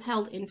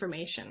withheld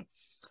information,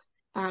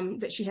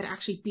 that she had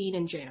actually been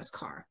in Jayna's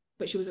car,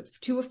 but she was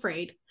too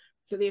afraid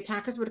that the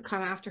attackers would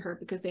come after her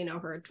because they know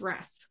her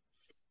address.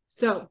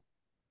 So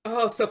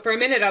for a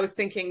minute I was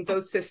thinking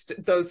those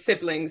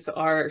siblings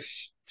are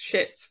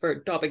shits for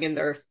dobbing in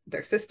their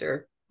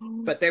sister,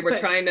 but they were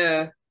trying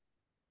to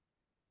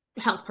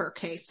help her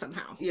case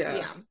somehow.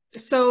 Yeah.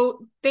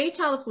 So they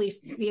tell the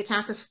police the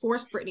attackers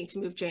forced Brittany to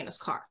move Jayna's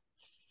car,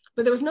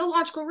 but there was no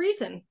logical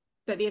reason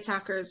that the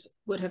attackers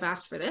would have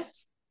asked for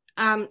this.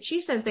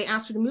 She says they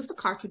asked her to move the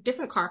car to a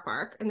different car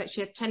park and that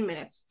she had 10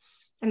 minutes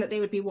and that they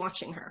would be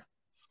watching her.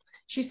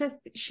 She says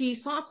she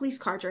saw a police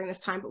car during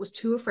this time but was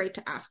too afraid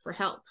to ask for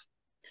help.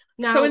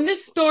 Now, so in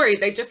this story,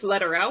 they just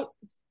let her out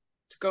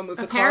to go move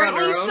the car on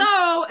her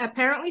own?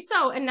 Apparently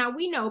so. And now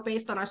we know,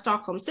 based on our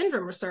Stockholm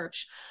Syndrome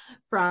research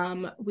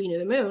from We Knew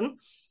the Moon,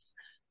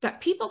 that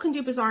people can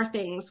do bizarre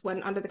things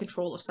when under the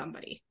control of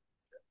somebody.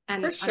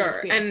 And for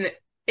sure. And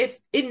if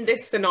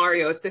this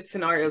scenario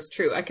is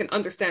true, I can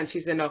understand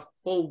she's in a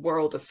whole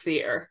world of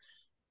fear.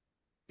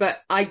 But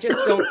I just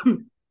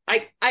don't...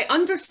 I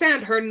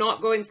understand her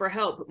not going for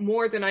help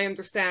more than I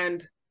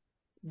understand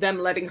them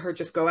letting her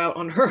just go out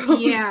on her own.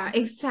 Yeah,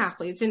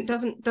 exactly. It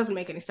doesn't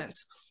make any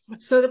sense.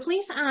 So the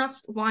police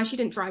asked why she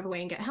didn't drive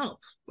away and get help.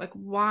 Like,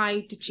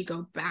 why did she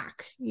go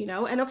back?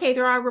 And okay,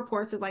 there are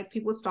reports of like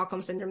people with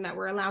Stockholm Syndrome that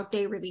were allowed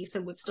day release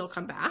and would still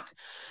come back.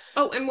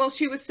 Oh, and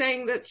she was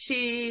saying that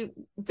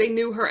they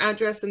knew her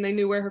address and they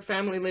knew where her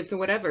family lived and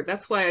whatever.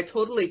 That's why I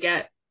totally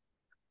get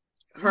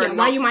her. Yeah,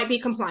 why you might be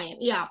compliant.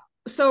 Yeah.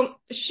 So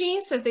she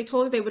says they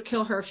told her they would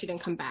kill her if she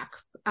didn't come back.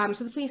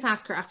 So the police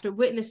asked her, after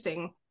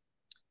witnessing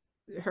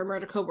her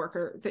murder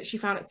coworker, that she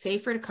found it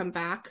safer to come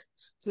back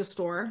to the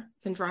store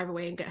than drive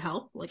away and get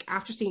help. Like,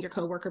 after seeing your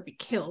coworker be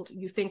killed,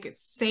 you think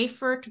it's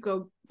safer to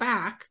go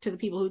back to the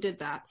people who did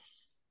that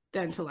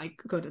than to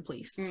like go to the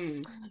police.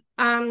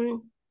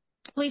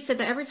 Police said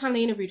that every time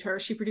they interviewed her,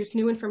 she produced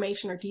new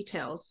information or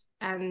details,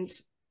 and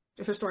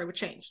her story would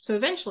change. So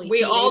eventually,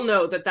 we all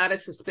know that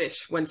is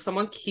suspicious when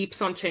someone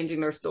keeps on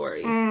changing their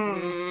story.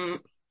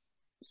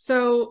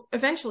 So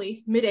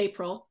eventually,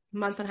 mid-April, a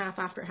month and a half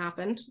after it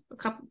happened,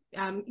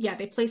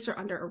 they placed her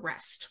under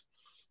arrest.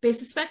 They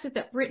suspected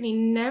that Brittany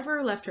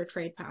never left her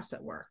trade pass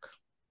at work.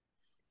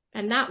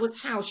 And that was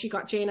how she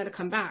got Jayna to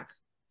come back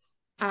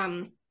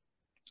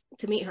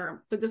to meet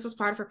her. But this was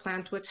part of her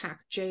plan to attack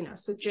Jayna.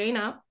 So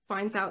Jayna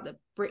finds out that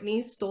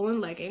Brittany's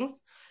stolen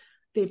leggings.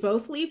 They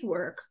both leave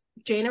work.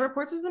 Jayna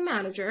reports to the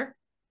manager.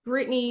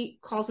 Brittany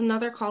calls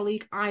another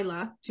colleague,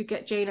 Isla, to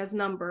get Jayna's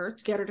number,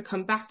 to get her to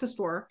come back to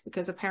store,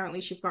 because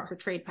apparently she's got her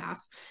trade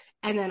pass.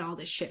 And then all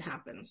this shit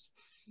happens.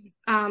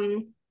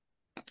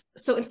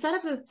 So instead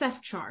of the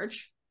theft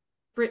charge,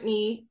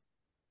 Brittany...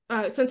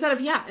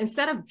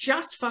 instead of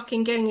just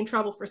fucking getting in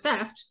trouble for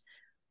theft,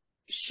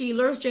 she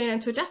lures Jayna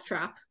into a death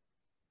trap.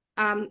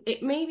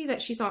 It may be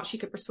that she thought she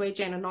could persuade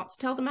Jayna not to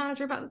tell the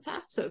manager about the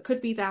theft. So it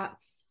could be that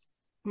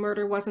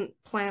murder wasn't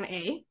plan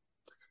A.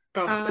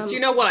 But you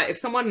know what? If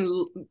someone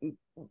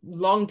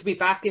longed to be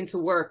back into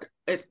work,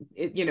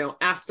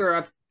 after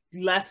I've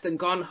left and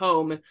gone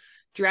home,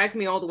 dragged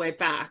me all the way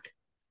back,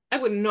 I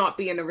would not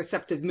be in a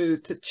receptive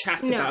mood to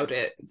chat about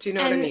it. Do you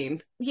know what I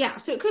mean? Yeah.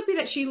 So it could be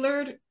that she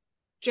lured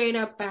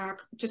Jayna back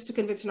just to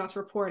convince her not to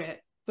report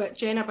it. But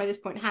Jayna, by this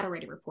point, had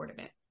already reported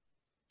it.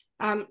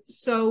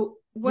 So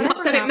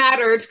not that it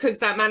mattered, because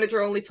that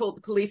manager only told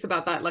the police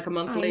about that like a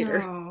month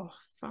later. Oh,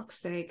 fuck's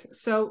sake.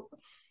 So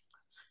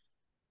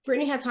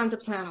Brittany had time to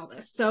plan all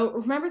this. So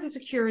remember the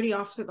security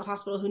officer at the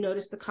hospital who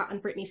noticed the cut on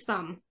Brittany's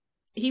thumb?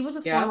 He was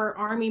a former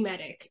army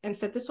medic and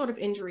said this sort of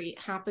injury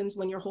happens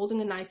when you're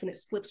holding a knife and it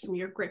slips from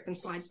your grip and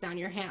slides down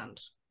your hand.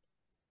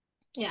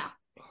 Yeah.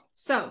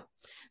 So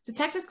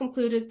detectives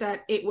concluded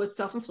that it was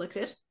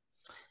self-inflicted,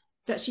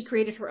 that she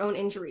created her own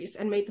injuries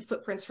and made the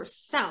footprints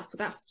herself with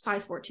that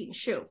size 14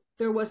 shoe.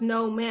 There was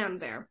no man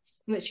there.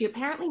 And that she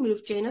apparently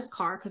moved Jayna's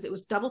car because it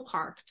was double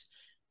parked,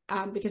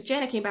 because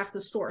Jayna came back to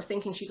the store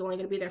thinking she's only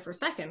going to be there for a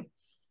second.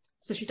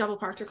 So she double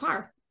parked her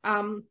car.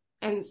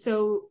 And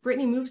so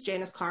Brittany moves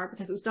Jayna's car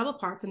because it was double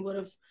parked and would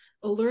have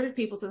alerted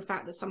people to the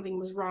fact that something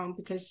was wrong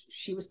because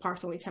she was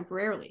parked only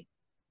temporarily.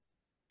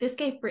 This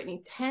gave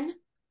Brittany 10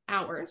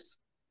 hours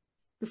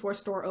before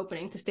store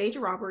opening to stage a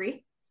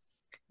robbery,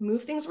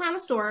 move things around the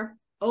store,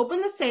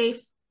 open the safe,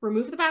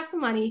 remove the bags of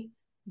money,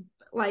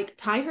 like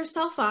tie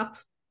herself up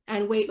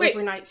and wait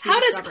overnight. How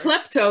does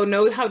klepto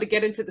know how to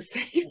get into the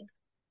safe?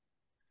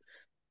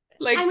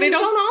 Like, I mean,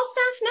 don't all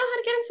staff know how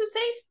to get into a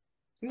safe?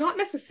 Not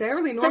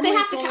necessarily. Because they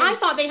have to. I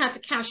thought they had to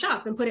cash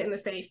up and put it in the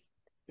safe.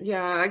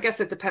 Yeah, I guess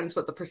it depends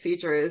what the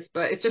procedure is,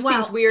 but it just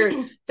seems weird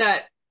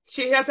that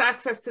she has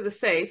access to the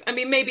safe. I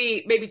mean,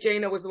 maybe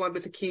Jayna was the one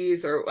with the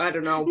keys, or I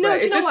don't know.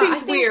 But it just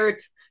seems weird.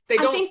 They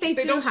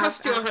don't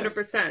trust you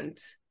 100%.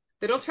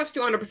 They don't trust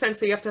you 100%,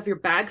 so you have to have your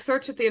bag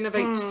searched at the end of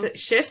a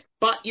shift,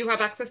 but you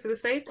have access to the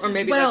safe, or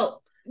maybe.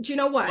 Well, do you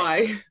know what?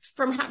 Why?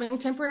 From having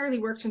temporarily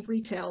worked in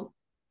retail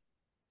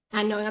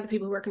and knowing other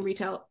people who work in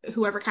retail,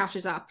 whoever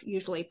cashes up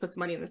usually puts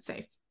money in the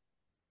safe.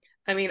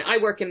 I mean, I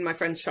work in my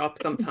friend's shop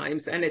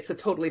sometimes, and it's a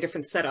totally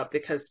different setup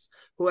because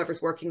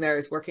whoever's working there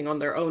is working on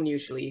their own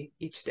usually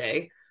each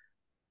day.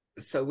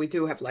 So we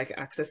do have like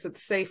access to the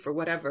safe or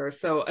whatever.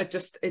 So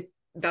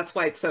that's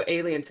why it's so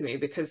alien to me,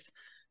 because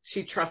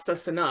she trusts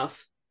us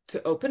enough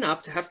to open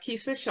up, to have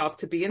keys to the shop,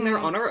 to be in there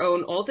on our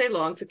own all day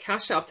long, to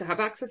cash up, to have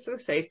access to the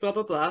safe, blah,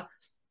 blah, blah.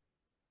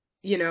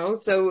 You know,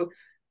 so,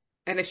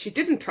 and if she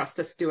didn't trust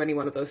us to do any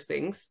one of those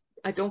things,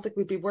 I don't think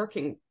we'd be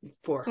working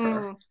for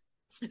her.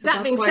 So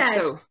that being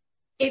said,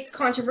 it's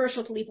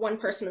controversial to leave one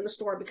person in the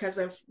store because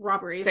of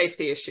robberies.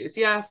 Safety issues.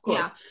 Yeah, of course.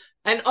 Yeah.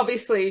 And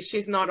obviously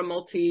she's not a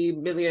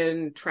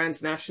multi-million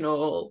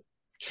transnational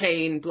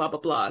chain, blah, blah,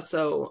 blah.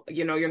 So,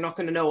 you know, you're not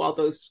going to know all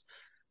those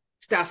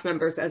staff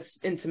members as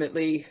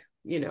intimately,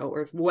 you know, or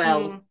as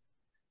well.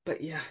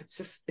 But yeah,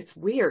 it's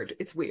weird.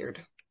 It's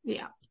weird.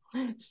 Yeah.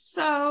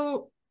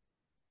 So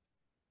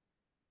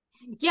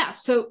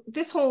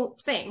this whole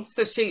thing.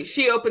 So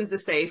she opens the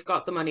safe,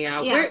 got the money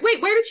out. Yeah.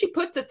 Where did she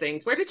put the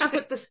things? Where did she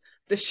put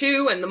the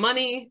shoe and the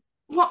money?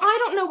 Well, I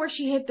don't know where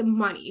she hid the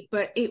money,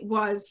 but it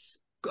was...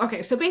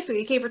 Okay, so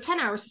basically it gave her 10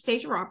 hours to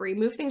stage a robbery,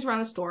 move things around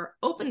the store,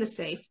 open the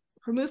safe,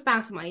 remove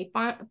bags of money,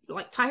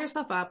 tie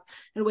herself up,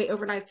 and wait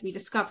overnight to be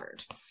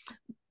discovered.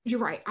 You're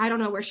right. I don't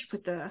know where she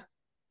put the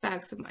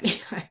bags of money.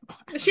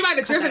 She might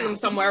have driven them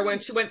somewhere when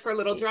she went for a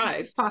little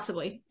drive.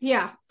 Possibly.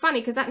 Yeah.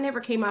 Funny, because that never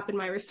came up in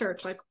my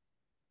research. Like,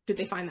 did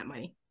they find that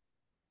money?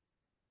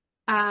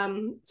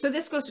 So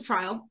this goes to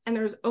trial, and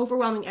there's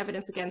overwhelming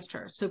evidence against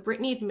her. So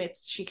Brittany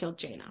admits she killed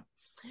Jayna.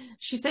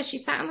 She says she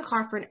sat in the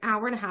car for an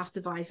hour and a half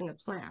devising a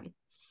plan.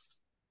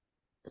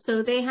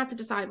 So they had to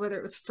decide whether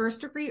it was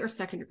first-degree or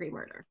second-degree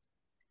murder.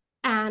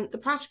 And the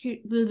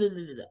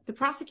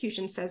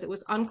prosecution says it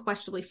was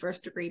unquestionably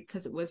first-degree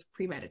because it was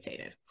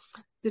premeditated.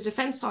 The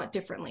defense saw it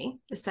differently,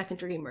 the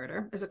second-degree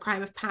murder, as a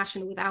crime of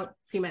passion without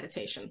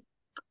premeditation.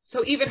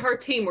 So even her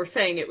team were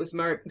saying it was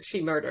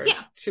she murdered.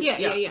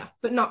 Yeah, yeah,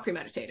 but not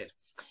premeditated.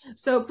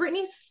 So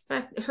Brittany's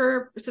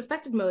her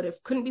suspected motive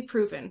couldn't be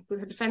proven, with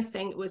her defense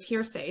saying it was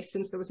hearsay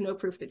since there was no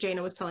proof that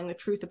Jayna was telling the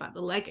truth about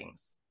the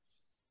leggings.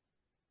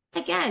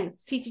 Again,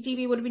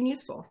 CCTV would have been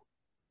useful.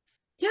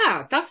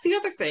 Yeah, that's the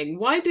other thing.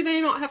 Why do they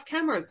not have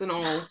cameras and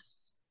all?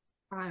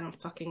 I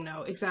don't fucking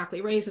know. Exactly.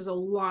 Raises a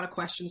lot of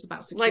questions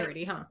about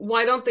security, huh?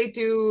 Why don't they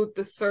do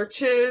the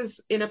searches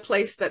in a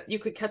place that you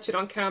could catch it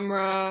on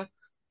camera?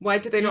 Why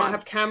do they not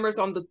have cameras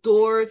on the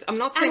doors? I'm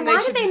not saying and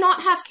why do they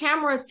not have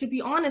cameras, to be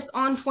honest,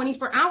 on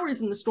 24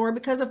 hours in the store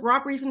because of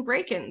robberies and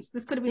break-ins?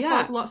 This could have been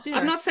solved a lot sooner.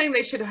 I'm not saying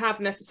they should have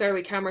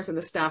necessarily cameras in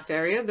the staff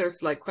area.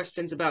 There's like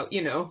questions about,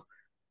 you know,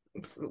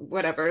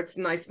 whatever. It's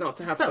nice not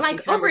to have. But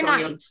like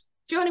overnight,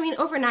 do you know what I mean?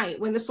 Overnight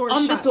when the store's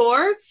on shut. the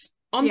doors,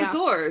 the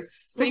doors,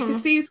 so you can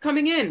see who's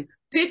coming in.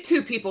 Did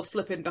two people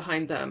slip in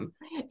behind them?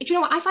 Do you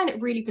know what? I find it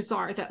really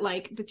bizarre that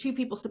like the two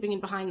people slipping in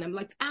behind them,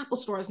 like the Apple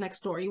store is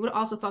next door. You would have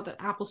also thought that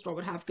Apple store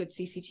would have good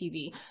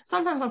CCTV.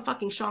 Sometimes I'm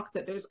fucking shocked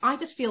that I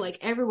just feel like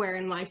everywhere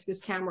in life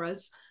there's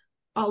cameras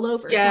all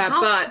over. Yeah,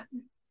 so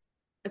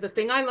but the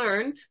thing I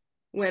learned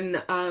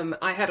when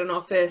I had an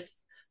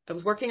office, I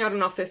was working out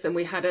an office and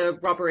we had a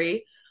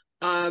robbery.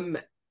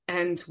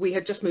 And we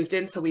had just moved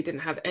in, so we didn't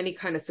have any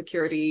kind of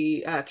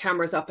security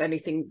cameras up,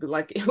 anything.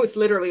 Like, it was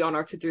literally on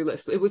our to-do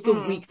list. It was the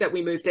week that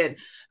we moved in.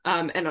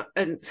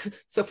 And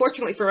so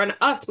fortunately for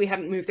us, we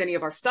hadn't moved any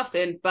of our stuff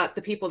in, but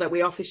the people that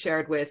we office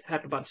shared with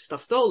had a bunch of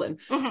stuff stolen.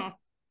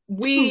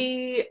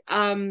 We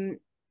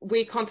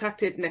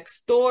contacted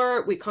next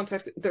door.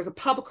 There's a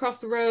pub across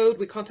the road.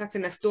 We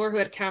contacted next door who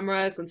had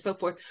cameras and so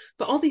forth.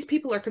 But all these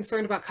people are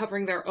concerned about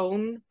covering their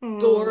own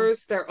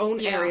doors, their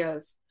own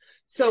areas.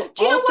 So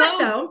do you know what,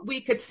 though?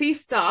 We could see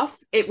stuff,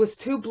 it was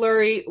too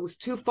blurry, it was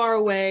too far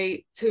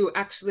away to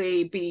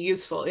actually be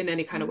useful in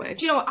any kind of way.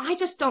 Do you know what? I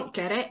just don't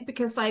get it,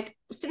 because like,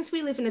 since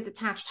we live in a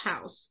detached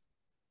house,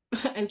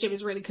 and Jim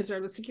is really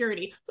concerned with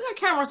security, we got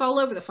cameras all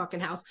over the fucking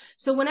house.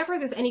 So whenever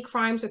there's any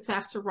crimes or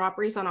thefts or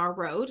robberies on our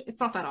road, it's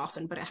not that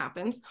often, but it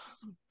happens,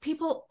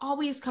 people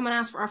always come and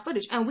ask for our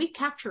footage, and we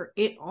capture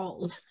it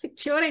all. Do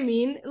you know what I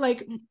mean?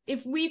 Like,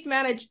 if we've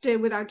managed to,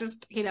 without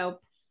just, you know,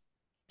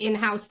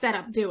 in-house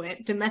setup do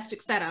it,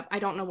 domestic setup, I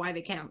don't know why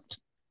they can't.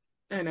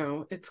 I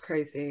know, it's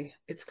crazy.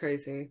 It's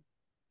crazy.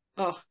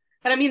 Oh,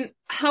 and I mean,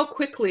 how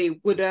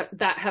quickly would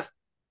that have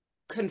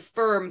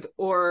confirmed,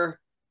 or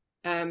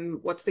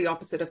what's the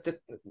opposite of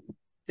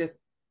the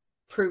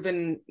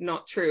proven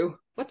not true?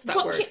 What's that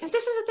word? This is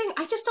the thing,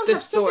 I just don't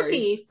have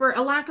sympathy for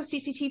a lack of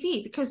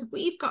CCTV, because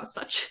we've got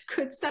such a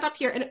good setup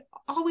here, and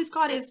all we've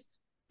got is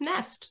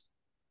Nest.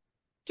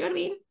 Do you know what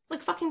I mean?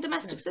 Like fucking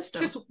domestic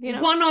system. Just, you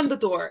know? One on the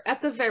door, at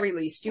the very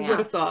least, you would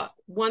have thought.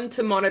 One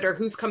to monitor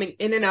who's coming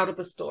in and out of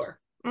the store.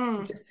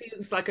 It just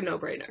seems like a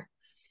no-brainer.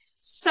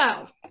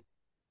 So,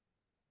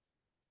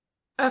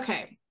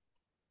 okay.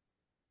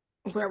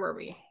 Where were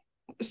we?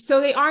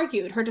 So they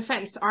argued, her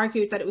defense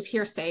argued that it was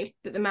hearsay,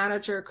 that the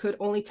manager could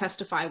only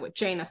testify what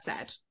Jayna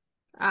said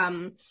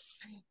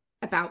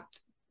about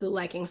the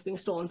leggings being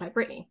stolen by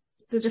Brittany.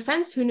 The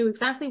defense, who knew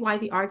exactly why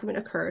the argument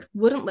occurred,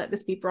 wouldn't let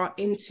this be brought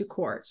into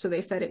court, so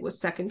they said it was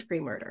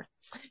second-degree murder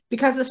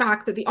because of the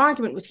fact that the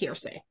argument was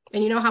hearsay.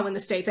 And you know how in the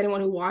States,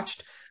 anyone who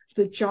watched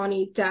the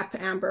Johnny Depp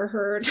Amber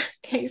Heard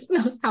case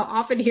knows how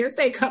often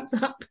hearsay comes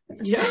up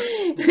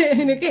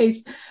in a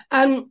case.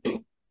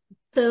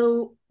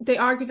 So they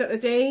argued that the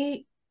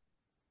day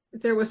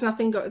there was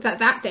nothing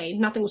that day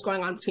nothing was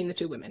going on between the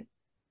two women.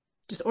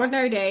 Just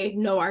ordinary day,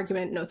 no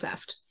argument, no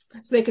theft.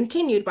 So they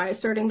continued by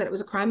asserting that it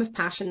was a crime of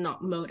passion,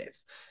 not motive.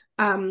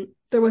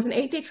 There was an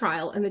 8-day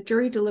trial, and the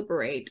jury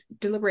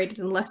deliberated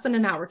in less than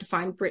an hour to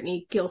find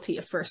Brittany guilty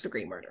of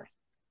first-degree murder.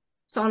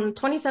 So on the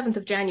 27th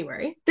of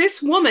January...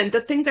 This woman,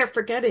 the thing they're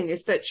forgetting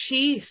is that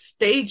she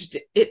staged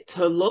it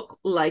to look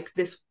like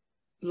this,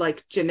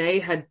 like Janae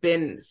had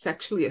been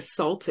sexually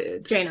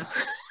assaulted. Jayna.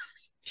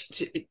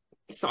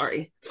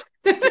 Sorry.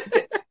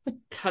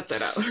 Cut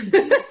that out.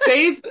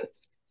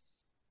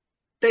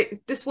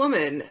 This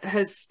woman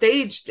has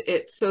staged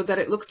it so that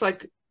it looks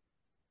like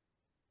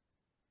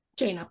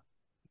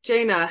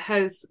Jayna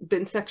has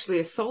been sexually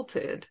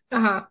assaulted.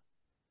 But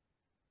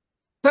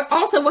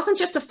also, it wasn't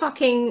just a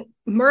fucking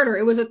murder.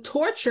 It was a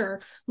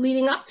torture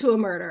leading up to a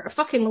murder. A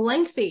fucking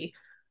lengthy.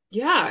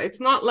 Yeah, it's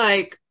not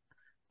like,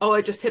 oh,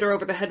 I just hit her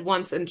over the head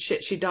once and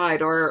shit, she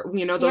died. Or,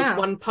 you know, those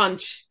one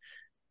punch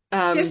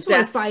deaths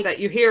was like, that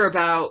you hear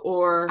about.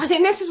 Or I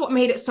think this is what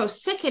made it so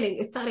sickening,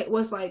 is that it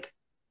was like,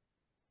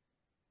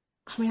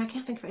 I mean, I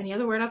can't think of any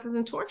other word other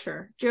than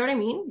torture. Do you know what I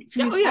mean?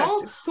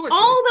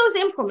 All those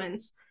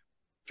implements,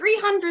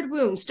 300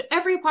 wounds to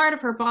every part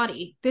of her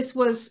body.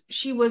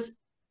 She was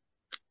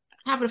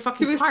having a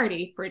fucking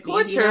party. Brittany,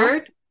 tortured. You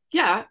know?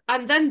 Yeah.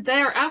 And then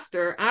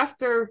thereafter,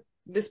 after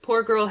this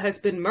poor girl has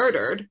been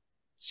murdered,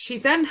 she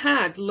then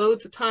had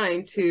loads of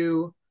time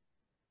to,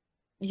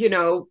 you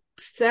know,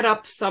 set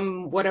up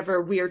some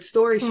whatever weird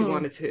story she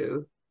wanted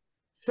to.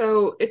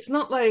 So it's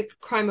not like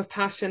crime of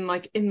passion,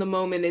 like in the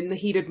moment, in the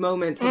heated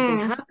moment,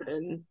 something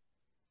happened.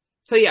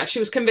 So yeah, she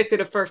was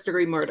convicted of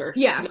first-degree murder.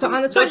 Yeah. So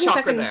on the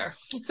 22nd,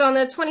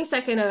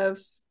 of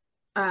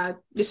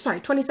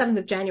 27th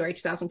of January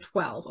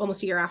 2012,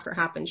 almost a year after it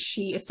happened,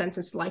 she is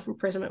sentenced to life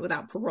imprisonment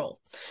without parole.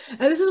 And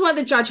this is what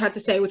the judge had to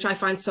say, which I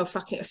find so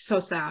fucking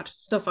sad.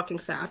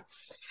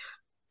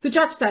 The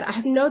judge said, "I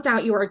have no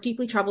doubt you are a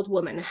deeply troubled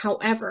woman.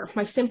 However,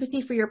 my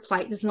sympathy for your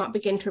plight does not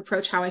begin to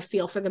approach how I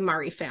feel for the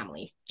Murray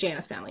family,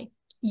 Jayna's family.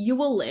 You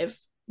will live.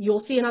 You'll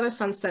see another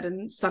sunset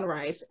and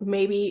sunrise,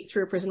 maybe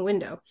through a prison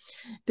window.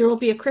 There will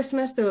be a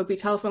Christmas. There will be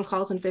telephone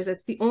calls and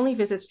visits. The only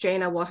visits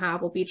Jayna will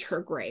have will be to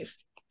her grave."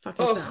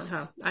 Fucking sad,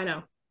 huh? I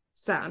know.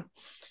 Sad.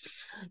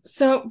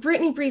 So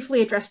Brittany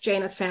briefly addressed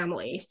Jayna's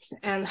family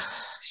and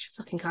she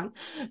fucking can't.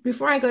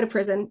 "Before I go to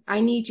prison,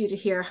 I need you to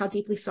hear how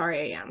deeply sorry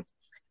I am.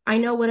 I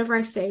know whatever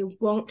I say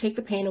won't take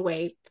the pain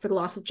away for the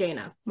loss of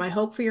Jayna. My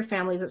hope for your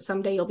family is that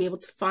someday you'll be able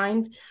to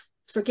find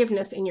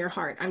forgiveness in your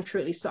heart. I'm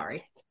truly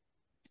sorry."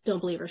 Don't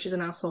believe her. She's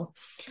an asshole.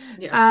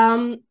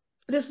 Yeah.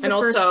 This is and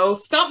also,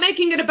 stop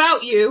making it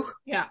about you.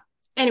 Yeah.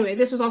 Anyway,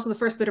 this was also the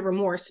first bit of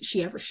remorse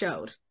she ever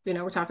showed. You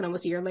know, we're talking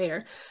almost a year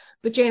later.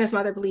 But Jayna's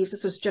mother believes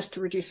this was just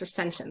to reduce her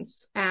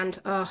sentence. And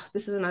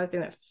this is another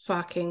thing that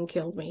fucking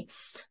killed me.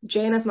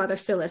 Jayna's mother,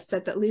 Phyllis,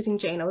 said that losing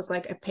Jayna was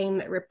like a pain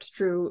that ripped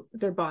through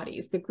their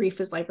bodies. The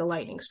grief is like a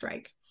lightning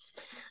strike.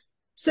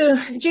 So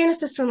Jayna's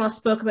sister-in-law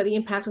spoke about the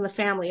impact on the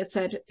family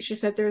and she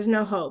said, "There's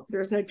no hope,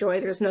 there's no joy,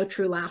 there's no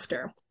true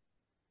laughter."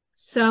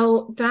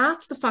 So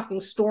that's the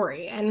fucking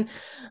story. And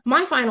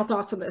my final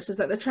thoughts on this is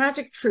that the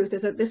tragic truth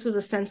is that this was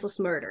a senseless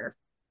murder.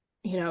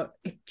 You know,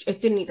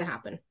 it didn't need to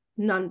happen.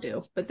 None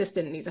do, but this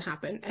didn't need to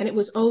happen. And it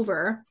was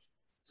over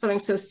something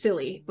so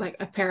silly, like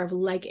a pair of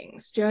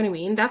leggings. Do you know what I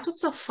mean? That's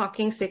what's so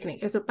fucking sickening.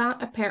 It was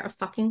about a pair of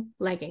fucking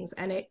leggings,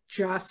 and it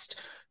just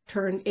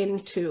turned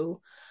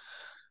into...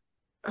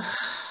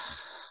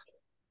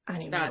 I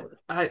don't even know.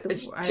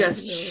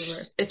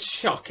 It's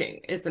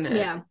shocking, isn't it?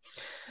 Yeah.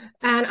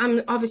 And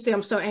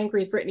I'm so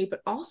angry with Brittany,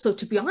 but also,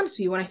 to be honest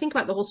with you, when I think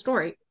about the whole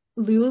story,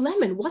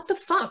 Lululemon, what the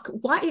fuck?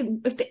 Why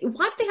do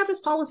they have this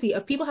policy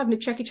of people having to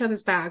check each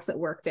other's bags that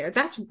work there?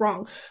 That's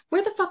wrong.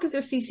 Where the fuck is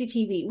their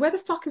CCTV? Where the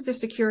fuck is their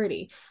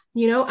security?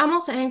 You know, I'm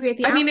also angry at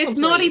the Apple it's employees.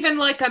 Not even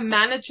like a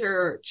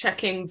manager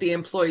checking the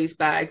employees'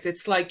 bags.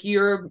 It's like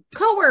your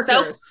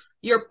coworkers.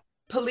 You're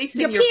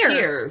policing your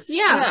peers.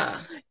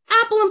 Yeah.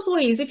 Apple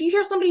employees, if you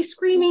hear somebody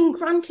screaming,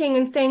 grunting,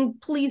 and saying,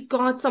 "Please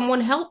God, someone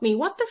help me,"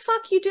 what the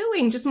fuck you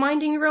doing? Just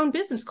minding your own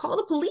business. Call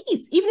the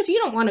police. Even if you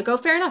don't want to go,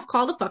 fair enough.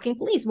 Call the fucking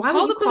police. Why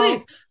would you call the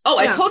police? Oh,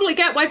 yeah. I totally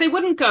get why they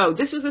wouldn't go.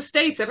 This was the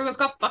States. Everyone's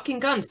got fucking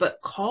guns, but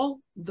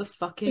call the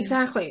fucking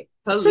exactly.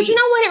 police. So do you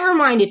know what it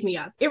reminded me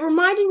of? It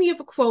reminded me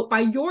of a quote by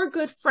your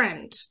good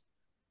friend,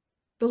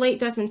 the late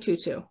Desmond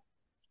Tutu.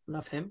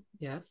 Love him.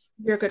 Yes.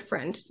 Your good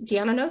friend.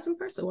 Deanna knows him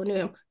personally. Well,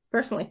 knew him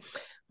personally.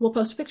 We'll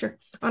post a picture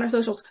on our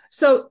socials.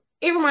 So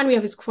it reminded me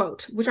of his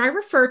quote, which I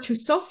refer to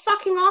so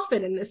fucking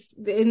often in this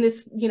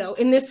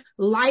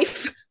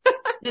life.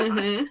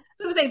 Mm-hmm.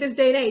 So to say this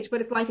day and age, but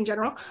it's life in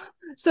general.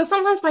 So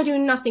sometimes by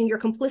doing nothing, you're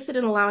complicit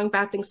in allowing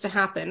bad things to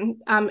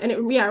happen. And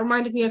it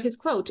reminded me of his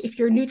quote: "If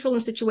you're neutral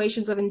in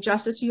situations of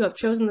injustice, you have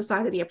chosen the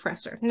side of the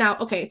oppressor." Now,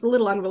 okay, it's a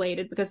little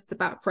unrelated because it's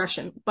about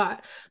oppression,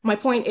 but my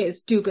point is,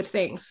 do good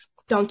things.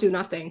 Don't do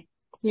nothing,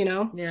 you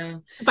know? Yeah.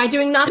 By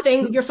doing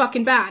nothing, you're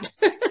fucking bad.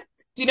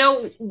 Do you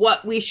know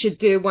what we should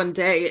do one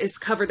day is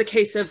cover the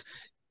case of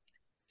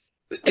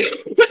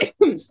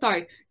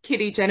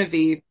Kitty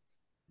Genovese,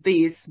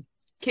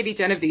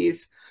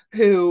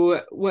 who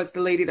was the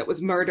lady that was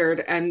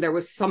murdered, and there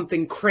was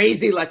something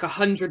crazy like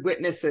 100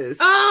 witnesses.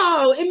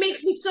 Oh, it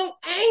makes me so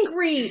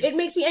angry. It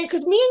makes me angry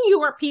because me and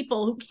you are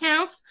people who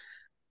can't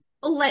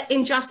let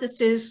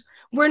injustices.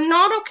 We're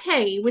not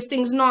okay with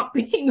things not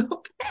being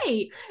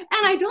okay.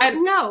 And I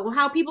don't know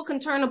how people can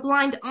turn a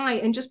blind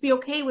eye and just be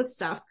okay with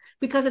stuff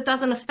because it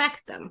doesn't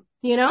affect them,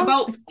 you know?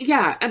 Well,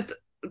 yeah, and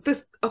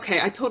this, okay,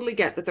 I totally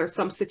get that there's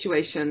some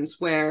situations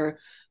where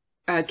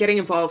getting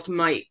involved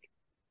might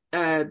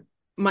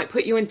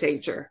put you in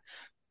danger.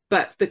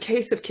 But the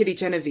case of Kitty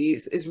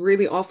Genovese is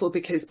really awful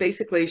because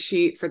basically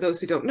she, for those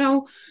who don't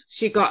know,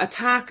 she got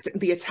attacked.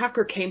 The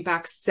attacker came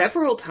back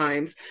several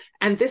times,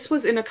 and this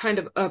was in a kind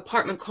of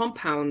apartment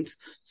compound.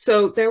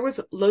 So there was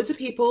loads of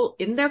people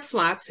in their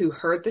flats who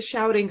heard the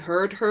shouting,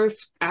 heard her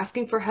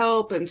asking for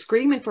help and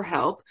screaming for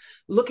help,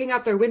 looking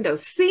out their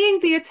windows, seeing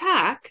the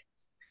attack,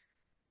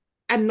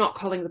 and not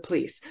calling the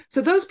police.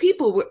 So those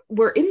people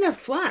were in their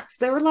flats.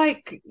 They were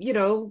like, you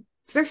know,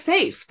 they're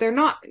safe. They're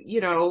not, you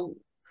know,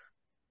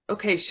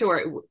 okay, sure,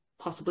 it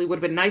possibly would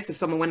have been nice if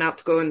someone went out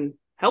to go and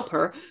help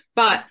her,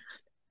 but,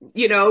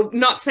 you know,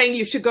 not saying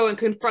you should go and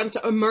confront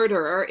a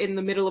murderer in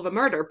the middle of a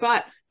murder,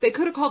 but they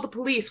could have called the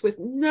police with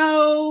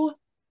no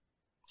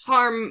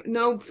harm,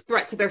 no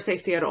threat to their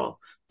safety at all.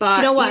 But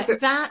you know what?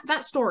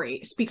 That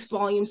story speaks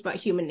volumes about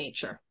human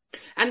nature.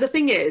 And the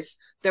thing is,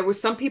 there were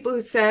some people who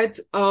said,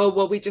 "Oh,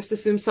 well, we just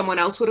assumed someone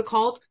else would have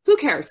called." Who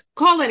cares?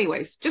 Call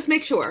anyways. Just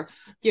make sure.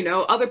 You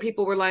know, other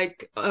people were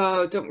like,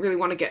 don't really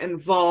want to get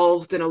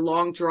involved in a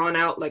long, drawn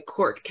out, like,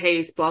 court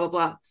case, blah, blah,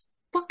 blah.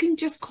 Fucking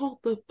just call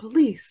the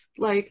police.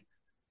 Like,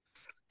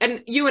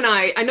 and you and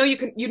I know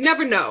you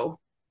never know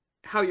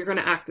how you're going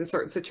to act in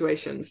certain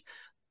situations.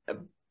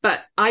 But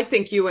I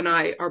think you and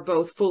I are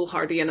both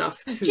foolhardy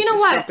enough to Do you know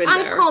what?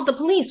 I've there. called the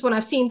police when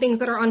I've seen things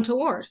that are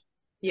untoward.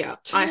 Yeah,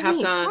 I have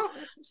done. Oh,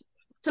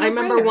 I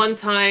remember one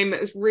time, it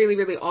was really,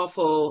 really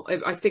awful.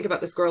 I think about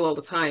this girl all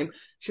the time.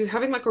 She was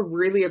having like a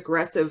really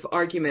aggressive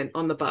argument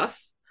on the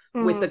bus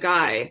with a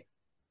guy.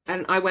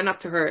 And I went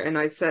up to her and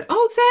I said,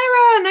 "Oh,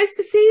 Sarah, nice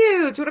to see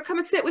you. Do you want to come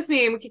and sit with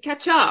me and we could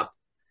catch up?"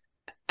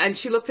 And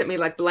she looked at me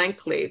like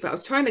blankly, but I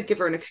was trying to give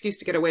her an excuse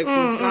to get away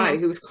from this guy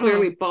who was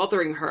clearly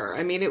bothering her.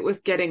 I mean, it was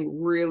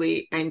getting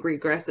really angry,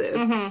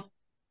 aggressive,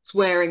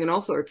 swearing and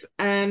all sorts.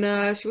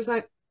 And she was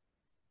like,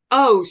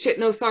 "Oh, shit,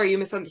 no, sorry, you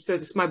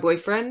misunderstood. It's my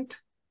boyfriend."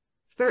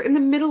 So they're in the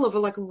middle of a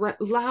like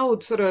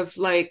loud sort of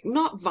like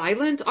not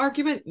violent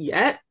argument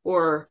yet,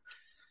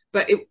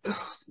 but it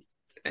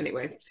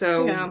anyway.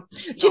 So yeah.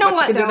 Do you know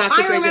what though?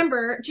 I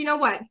remember. Do you know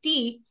what?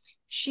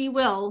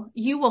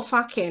 You will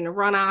fucking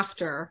run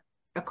after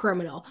a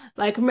criminal.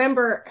 Like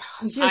remember,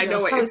 I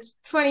know it.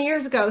 20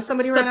 years ago,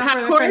 somebody ran after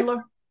their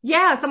friend.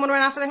 Yeah, someone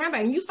ran after their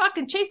handbag. And you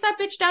fucking chased that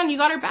bitch down. You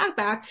got her bag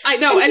back. I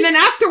know. And then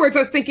afterwards, I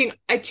was thinking,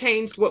 I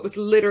changed what was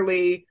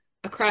literally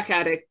a crack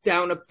addict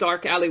down a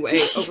dark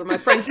alleyway over my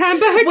friend's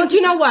handbag. Well, do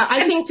you know what?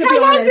 I think to be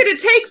honest, how long did it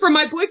take for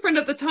my boyfriend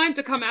at the time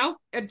to come out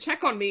and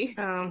check on me?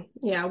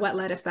 Yeah, wet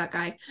lettuce, that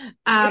guy.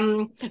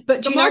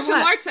 But the martial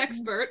arts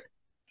expert.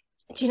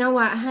 Do you know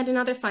what? I had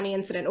another funny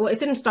incident. Well, it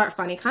didn't start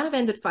funny, kind of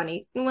ended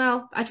funny.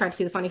 Well, I tried to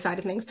see the funny side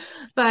of things.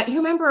 But you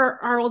remember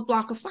our old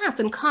block of flats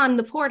and Khan,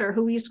 the porter,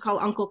 who we used to call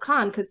Uncle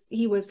Khan because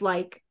he was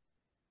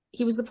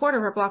the porter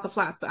of our block of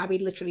flats, but I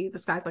mean, literally,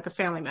 this guy's like a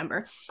family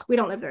member. We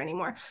don't live there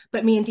anymore.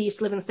 But me and Dee used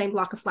to live in the same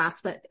block of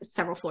flats, but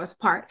several floors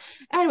apart.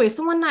 Anyway,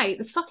 so one night,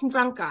 this fucking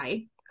drunk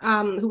guy,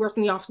 who worked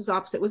in the offices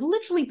opposite, was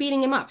literally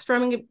beating him up,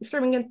 throwing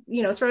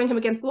him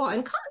against the wall.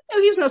 And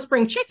he was no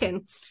spring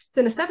chicken. It's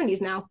in the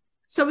 70s now.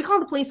 So we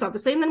called the police,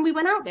 obviously, and then we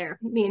went out there,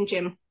 me and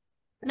Jim.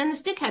 And then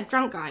this dickhead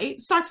drunk guy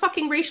starts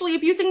fucking racially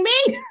abusing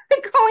me,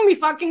 calling me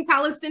fucking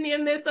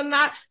Palestinian, this and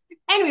that.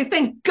 Anyway,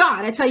 thank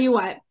God, I tell you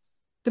what.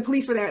 The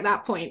police were there at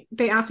that point.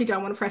 They asked me, do I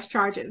want to press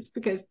charges?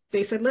 Because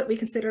they said, look, we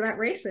consider that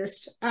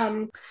racist.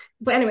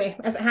 But anyway,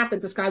 as it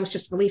happens, this guy was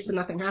just released and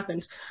nothing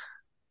happened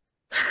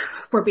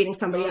for beating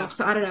somebody up.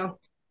 So I don't know.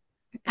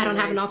 I don't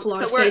have an awful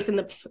lot of faith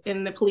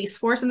in the police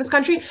force in this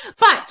country.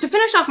 But to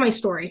finish off my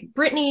story,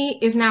 Brittany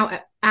is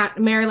now at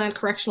Maryland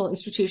Correctional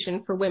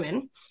Institution for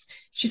Women.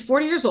 She's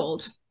 40 years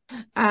old.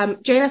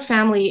 Jayna's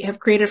family have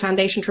created a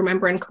foundation to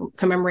remember and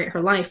commemorate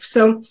her life.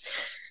 So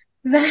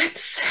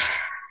that's...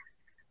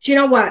 Do you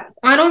know what?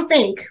 I don't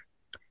think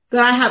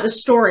that I have a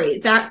story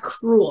that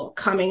cruel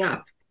coming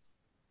up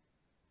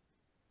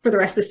for the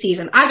rest of the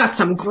season. I got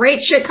some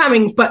great shit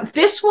coming, but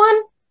this one...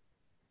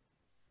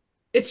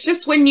 It's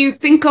just when you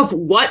think of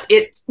what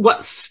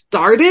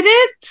started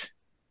it.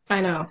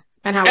 I know.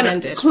 And how it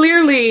ended.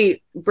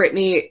 Clearly,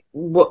 Brittany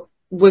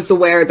was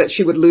aware that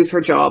she would lose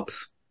her job.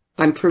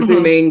 I'm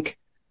presuming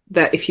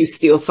that if you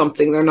steal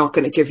something, they're not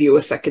going to give you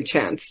a second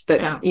chance.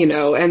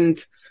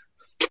 And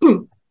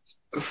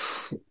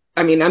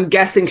I mean, I'm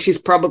guessing she's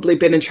probably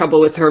been in trouble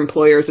with her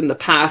employers in the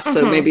past,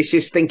 so maybe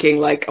she's thinking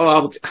like,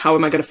 "Oh, how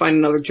am I going to find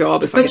another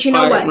job if I get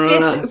fired?" But you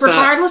know what?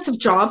 Regardless of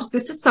jobs,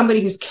 this is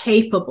somebody who's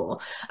capable,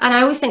 and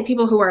I always think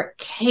people who are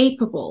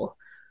capable,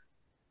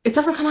 it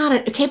doesn't come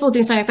out of capable of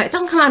doing something like that. It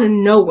doesn't come out of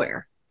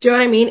nowhere. Do you know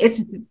what I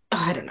mean?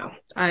 I don't know.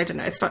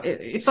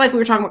 It's like we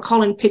were talking about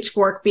Colin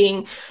Pitchfork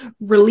being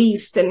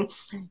released, and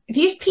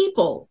these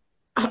people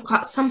have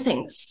got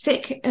something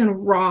sick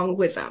and wrong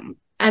with them.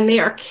 And they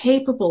are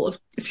capable of,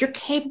 if you're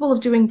capable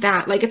of doing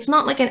that, like, it's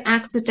not like an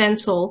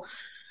accidental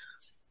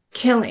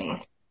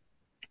killing.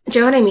 Do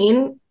you know what I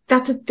mean?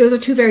 Those are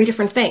two very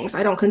different things.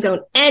 I don't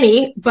condone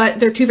any, but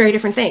they're two very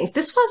different things.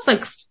 This was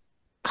like,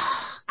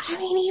 I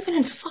mean, even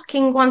in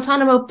fucking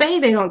Guantanamo Bay,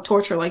 they don't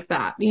torture like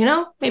that, you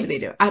know? Maybe they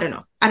do. I don't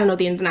know. I don't know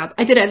the ins and outs.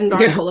 I did edit an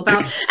article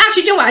about,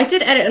 actually, you know what? I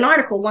did edit an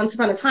article once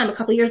upon a time, a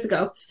couple of years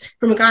ago,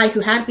 from a guy who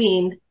had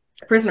been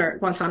a prisoner at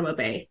Guantanamo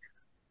Bay.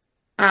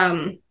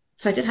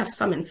 So I did have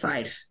some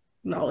inside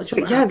knowledge.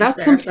 Yeah,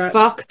 that's some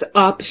fucked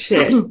up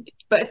shit.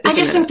 But I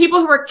just think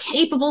people who are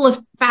capable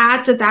of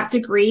bad to that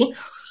degree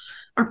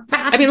are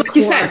bad. I mean, like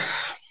you said,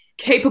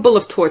 capable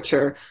of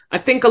torture. I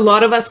think a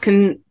lot of us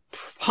can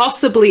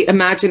possibly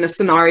imagine a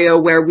scenario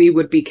where we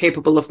would be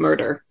capable of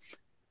murder.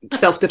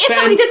 Self-defense. If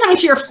somebody did something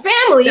to your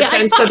family,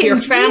 defense of your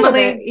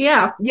family.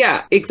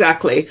 Yeah,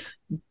 exactly.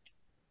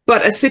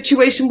 But a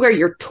situation where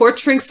you're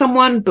torturing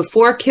someone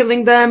before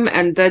killing them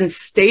and then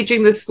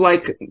staging this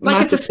like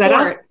it's a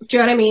sport. Do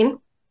you know what I mean?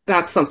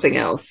 That's something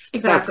else.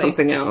 Exactly. That's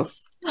something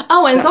else.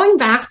 Oh, and going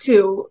back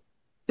to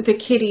the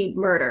Kitty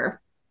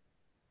murder.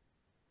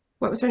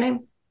 What was her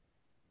name?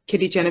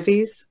 Kitty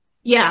Genovese?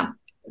 Yeah.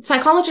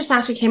 Psychologists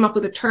actually came up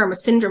with a term, a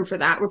syndrome for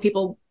that, where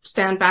people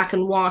stand back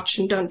and watch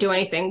and don't do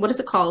anything. What is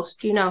it called?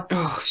 Do you know?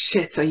 Oh,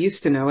 shit. I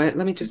used to know it.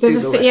 Let me just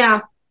Google it.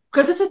 Yeah.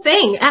 Because it's a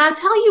thing. And I'll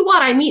tell you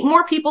what, I meet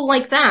more people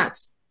like that.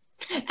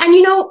 And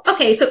you know,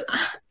 okay, so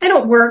I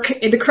don't work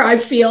in the crime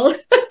field.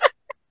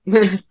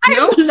 I'm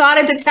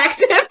not a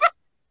detective.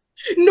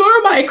 Nor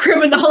am I a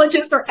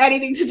criminologist or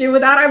anything to do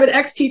with that. I'm an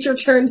ex-teacher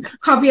turned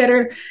copy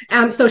editor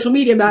and social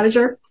media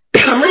manager.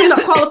 So I'm really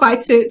not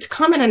qualified to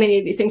comment on any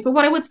of these things. But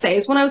what I would say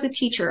is when I was a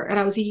teacher and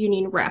I was a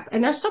union rep,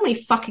 and there's so many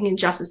fucking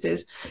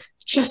injustices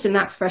just in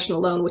that profession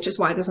alone, which is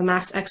why there's a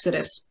mass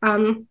exodus.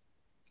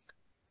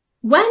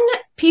 When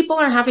people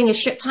are having a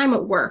shit time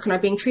at work and are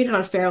being treated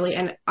unfairly,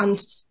 and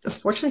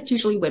unfortunately it's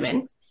usually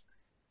women,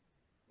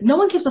 no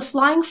one gives a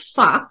flying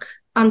fuck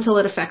until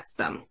it affects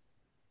them.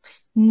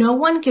 No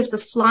one gives a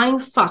flying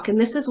fuck. And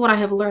this is what I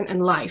have learned in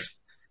life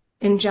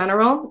in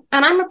general.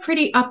 And I'm a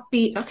pretty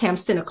upbeat, okay, I'm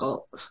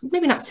cynical.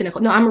 Maybe not cynical.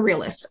 No, I'm a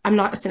realist. I'm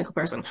not a cynical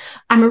person.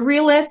 I'm a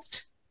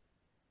realist.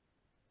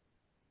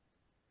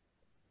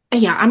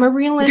 Yeah, I'm a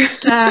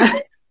realist.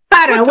 I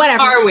don't know,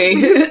 whatever. Are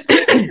we?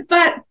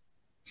 But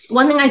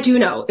one thing I do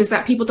know is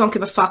that people don't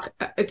give a fuck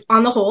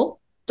on the whole,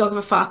 don't give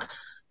a fuck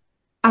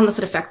unless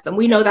it affects them.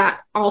 We know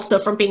that also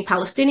from being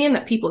Palestinian,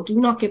 that people do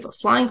not give a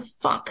flying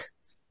fuck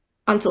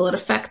until it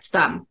affects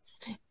them.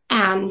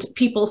 And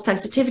people's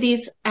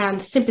sensitivities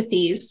and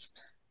sympathies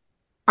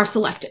are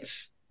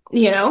selective,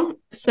 you know?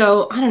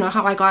 So I don't know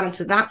how I got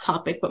into that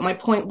topic, but my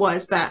point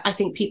was that I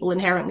think people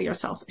inherently are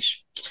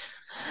selfish.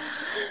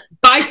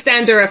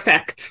 Bystander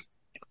effect.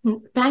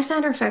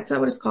 Bystander effect, is that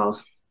what it's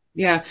called?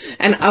 Yeah.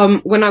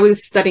 And when I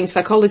was studying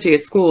psychology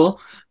at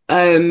school,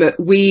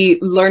 we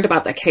learned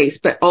about that case,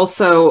 but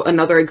also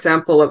another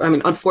example of, I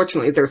mean,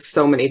 unfortunately, there's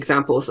so many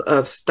examples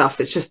of stuff.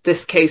 It's just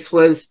this case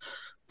was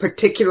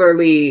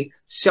particularly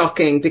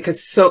shocking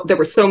because there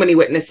were so many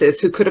witnesses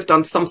who could have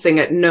done something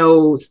at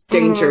no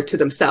danger to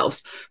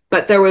themselves.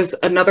 But there was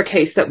another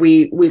case that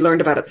we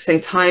learned about at the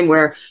same time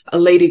where a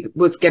lady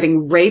was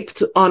getting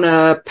raped on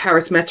a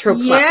Paris metro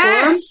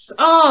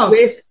platform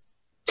with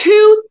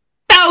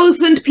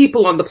 2,000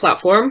 people on the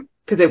platform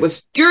because it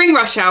was during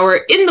rush hour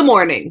in the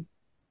morning.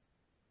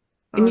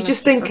 And you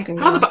just think,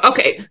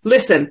 okay,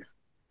 listen,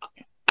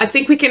 I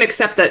think we can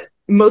accept that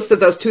most of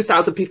those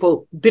 2,000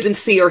 people didn't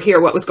see or hear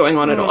what was going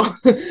on at all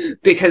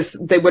because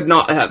they would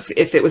not have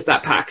if it was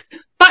that packed.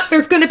 But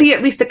there's going to be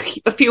at least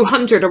a few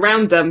hundred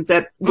around them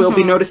that will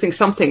be noticing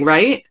something,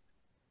 right?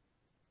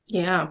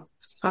 Yeah,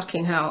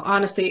 fucking hell.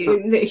 Honestly,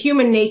 the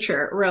human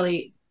nature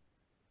really,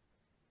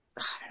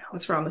 I don't know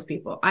what's wrong with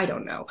people. I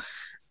don't know.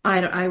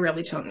 I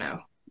really don't know.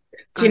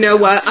 Do you know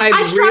what?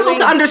 I struggle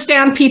to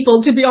understand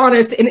people, to be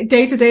honest, in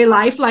day-to-day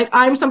life. Like,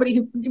 I'm somebody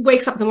who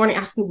wakes up in the morning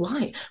asking,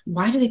 why?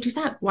 Why do they do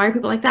that? Why are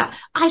people like that?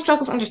 I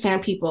struggle to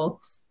understand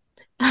people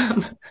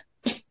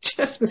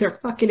just with their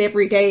fucking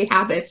everyday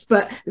habits.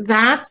 But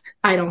that,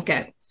 I don't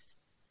get.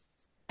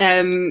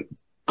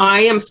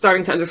 I am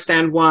starting to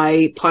understand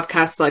why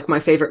podcasts like My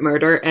Favorite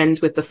Murder end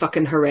with the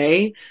fucking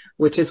hooray,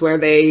 which is where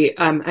they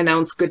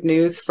announce good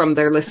news from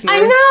their listeners. I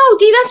know,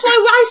 Dee, that's why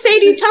I say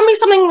to you, tell me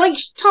something like,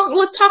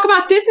 let's talk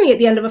about Disney at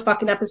the end of a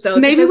fucking episode.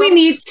 Maybe we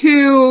need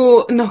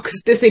to, no,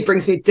 because Disney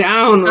brings me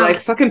down.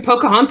 Like, fucking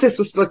Pocahontas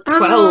was like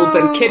 12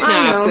 and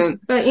kidnapped.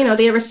 But, you know,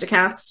 the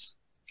Aristocats.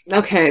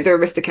 Okay, the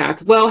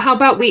Aristocats. Well, how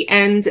about we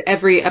end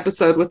every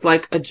episode with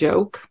like a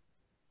joke?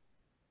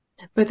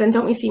 But then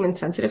don't we seem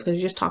insensitive because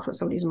you just talked about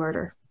somebody's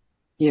murder?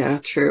 Yeah,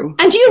 true.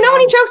 And do you know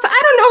any jokes?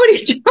 I don't know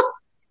any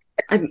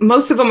jokes.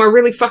 Most of them are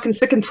really fucking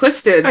sick and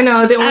twisted. I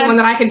know, the only one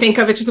that I can think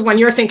of is just the one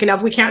you're thinking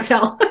of. We can't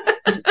tell.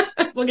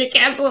 We'll get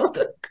cancelled.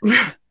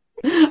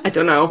 I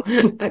don't know.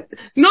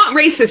 Not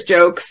racist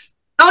jokes.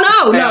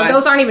 Oh, no,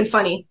 those aren't even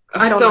funny.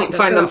 I don't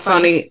find them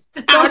funny.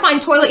 I don't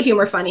find toilet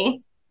humor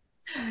funny.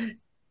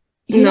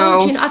 You know,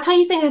 I'll tell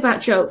you the thing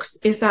about jokes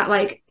is that,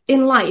 like,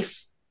 in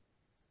life,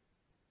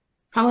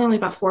 probably only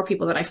about 4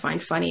 people that I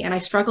find funny, and I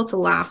struggle to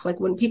laugh. Like,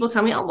 when people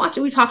tell me, oh, watch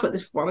it, we talked about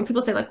this before. When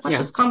people say, like, watch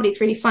this comedy,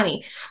 it's really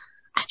funny.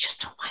 I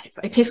just don't find it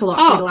funny. It takes a lot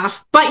for me to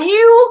laugh. But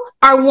you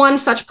are one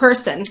such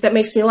person that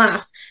makes me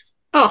laugh.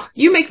 Oh,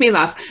 you make me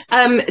laugh.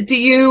 Do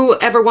you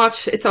ever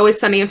watch It's Always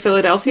Sunny in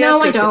Philadelphia?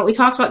 No, I don't. We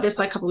talked about this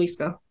like a couple weeks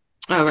ago.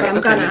 Oh, right.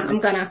 But I'm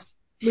gonna.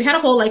 We had a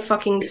whole like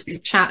fucking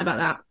chat about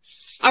that.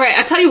 All right.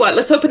 I'll tell you what.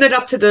 Let's open it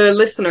up to the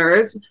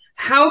listeners.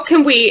 How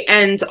can we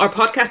end our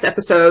podcast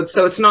episode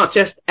so it's not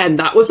just, and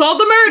that was all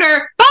the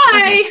murder. Bye.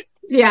 Okay.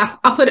 Yeah.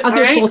 I'll do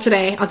a poll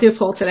today. I'll do a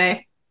poll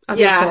today.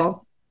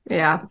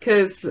 Yeah.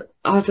 Because,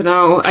 I don't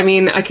know. I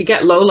mean, I could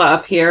get Lola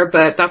up here,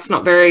 but that's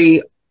not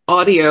very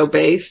audio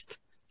based.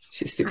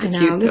 She's super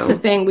cute, this is the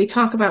thing. We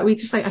talk about,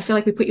 I feel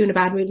like we put you in a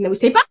bad mood and then we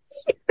say, bye.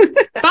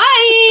 Bye.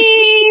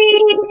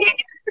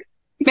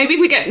 Maybe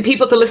we get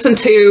people to listen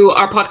to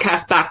our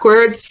podcast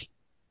backwards.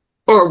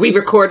 Or we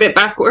record it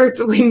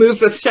backwards. We move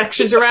the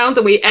sections around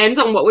and we end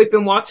on what we've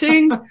been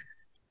watching.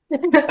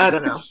 I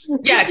don't know.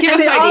 Yeah, give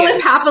us ideas. All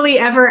live happily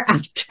ever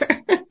after.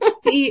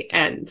 The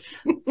end.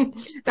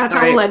 That's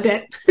how we'll end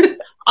it.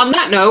 On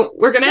that note,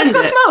 we're going to end it.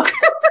 Let's go smoke.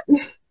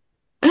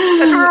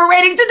 That's what we're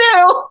waiting to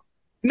do.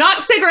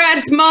 Not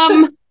cigarettes,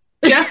 Mum.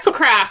 Just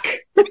crack.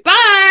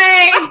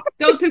 Bye.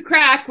 Don't do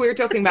crack. We were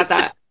talking about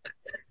that.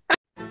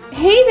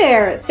 Hey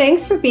there.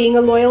 Thanks for being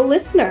a loyal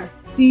listener.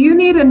 Do you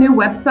need a new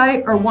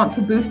website or want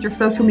to boost your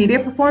social media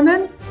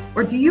performance?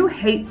 Or do you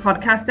hate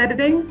podcast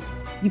editing?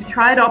 You've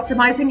tried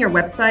optimizing your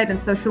website and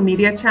social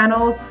media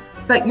channels,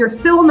 but you're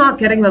still not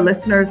getting the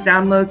listeners,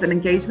 downloads, and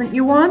engagement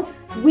you want?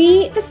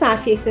 We, the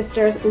Sadcase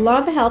Sisters,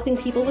 love helping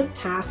people with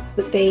tasks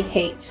that they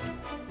hate.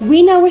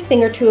 We know a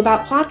thing or two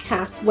about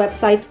podcasts,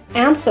 websites,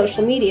 and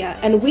social media,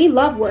 and we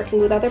love working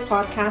with other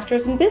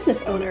podcasters and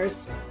business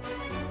owners.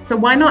 So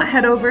why not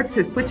head over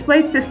to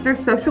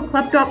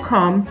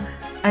switchbladesisterssocialclub.com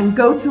and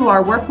go to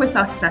our Work With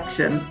Us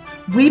section.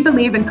 We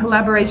believe in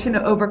collaboration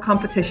over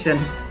competition.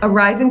 A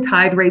rising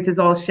tide raises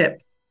all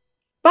ships.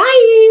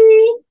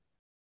 Bye!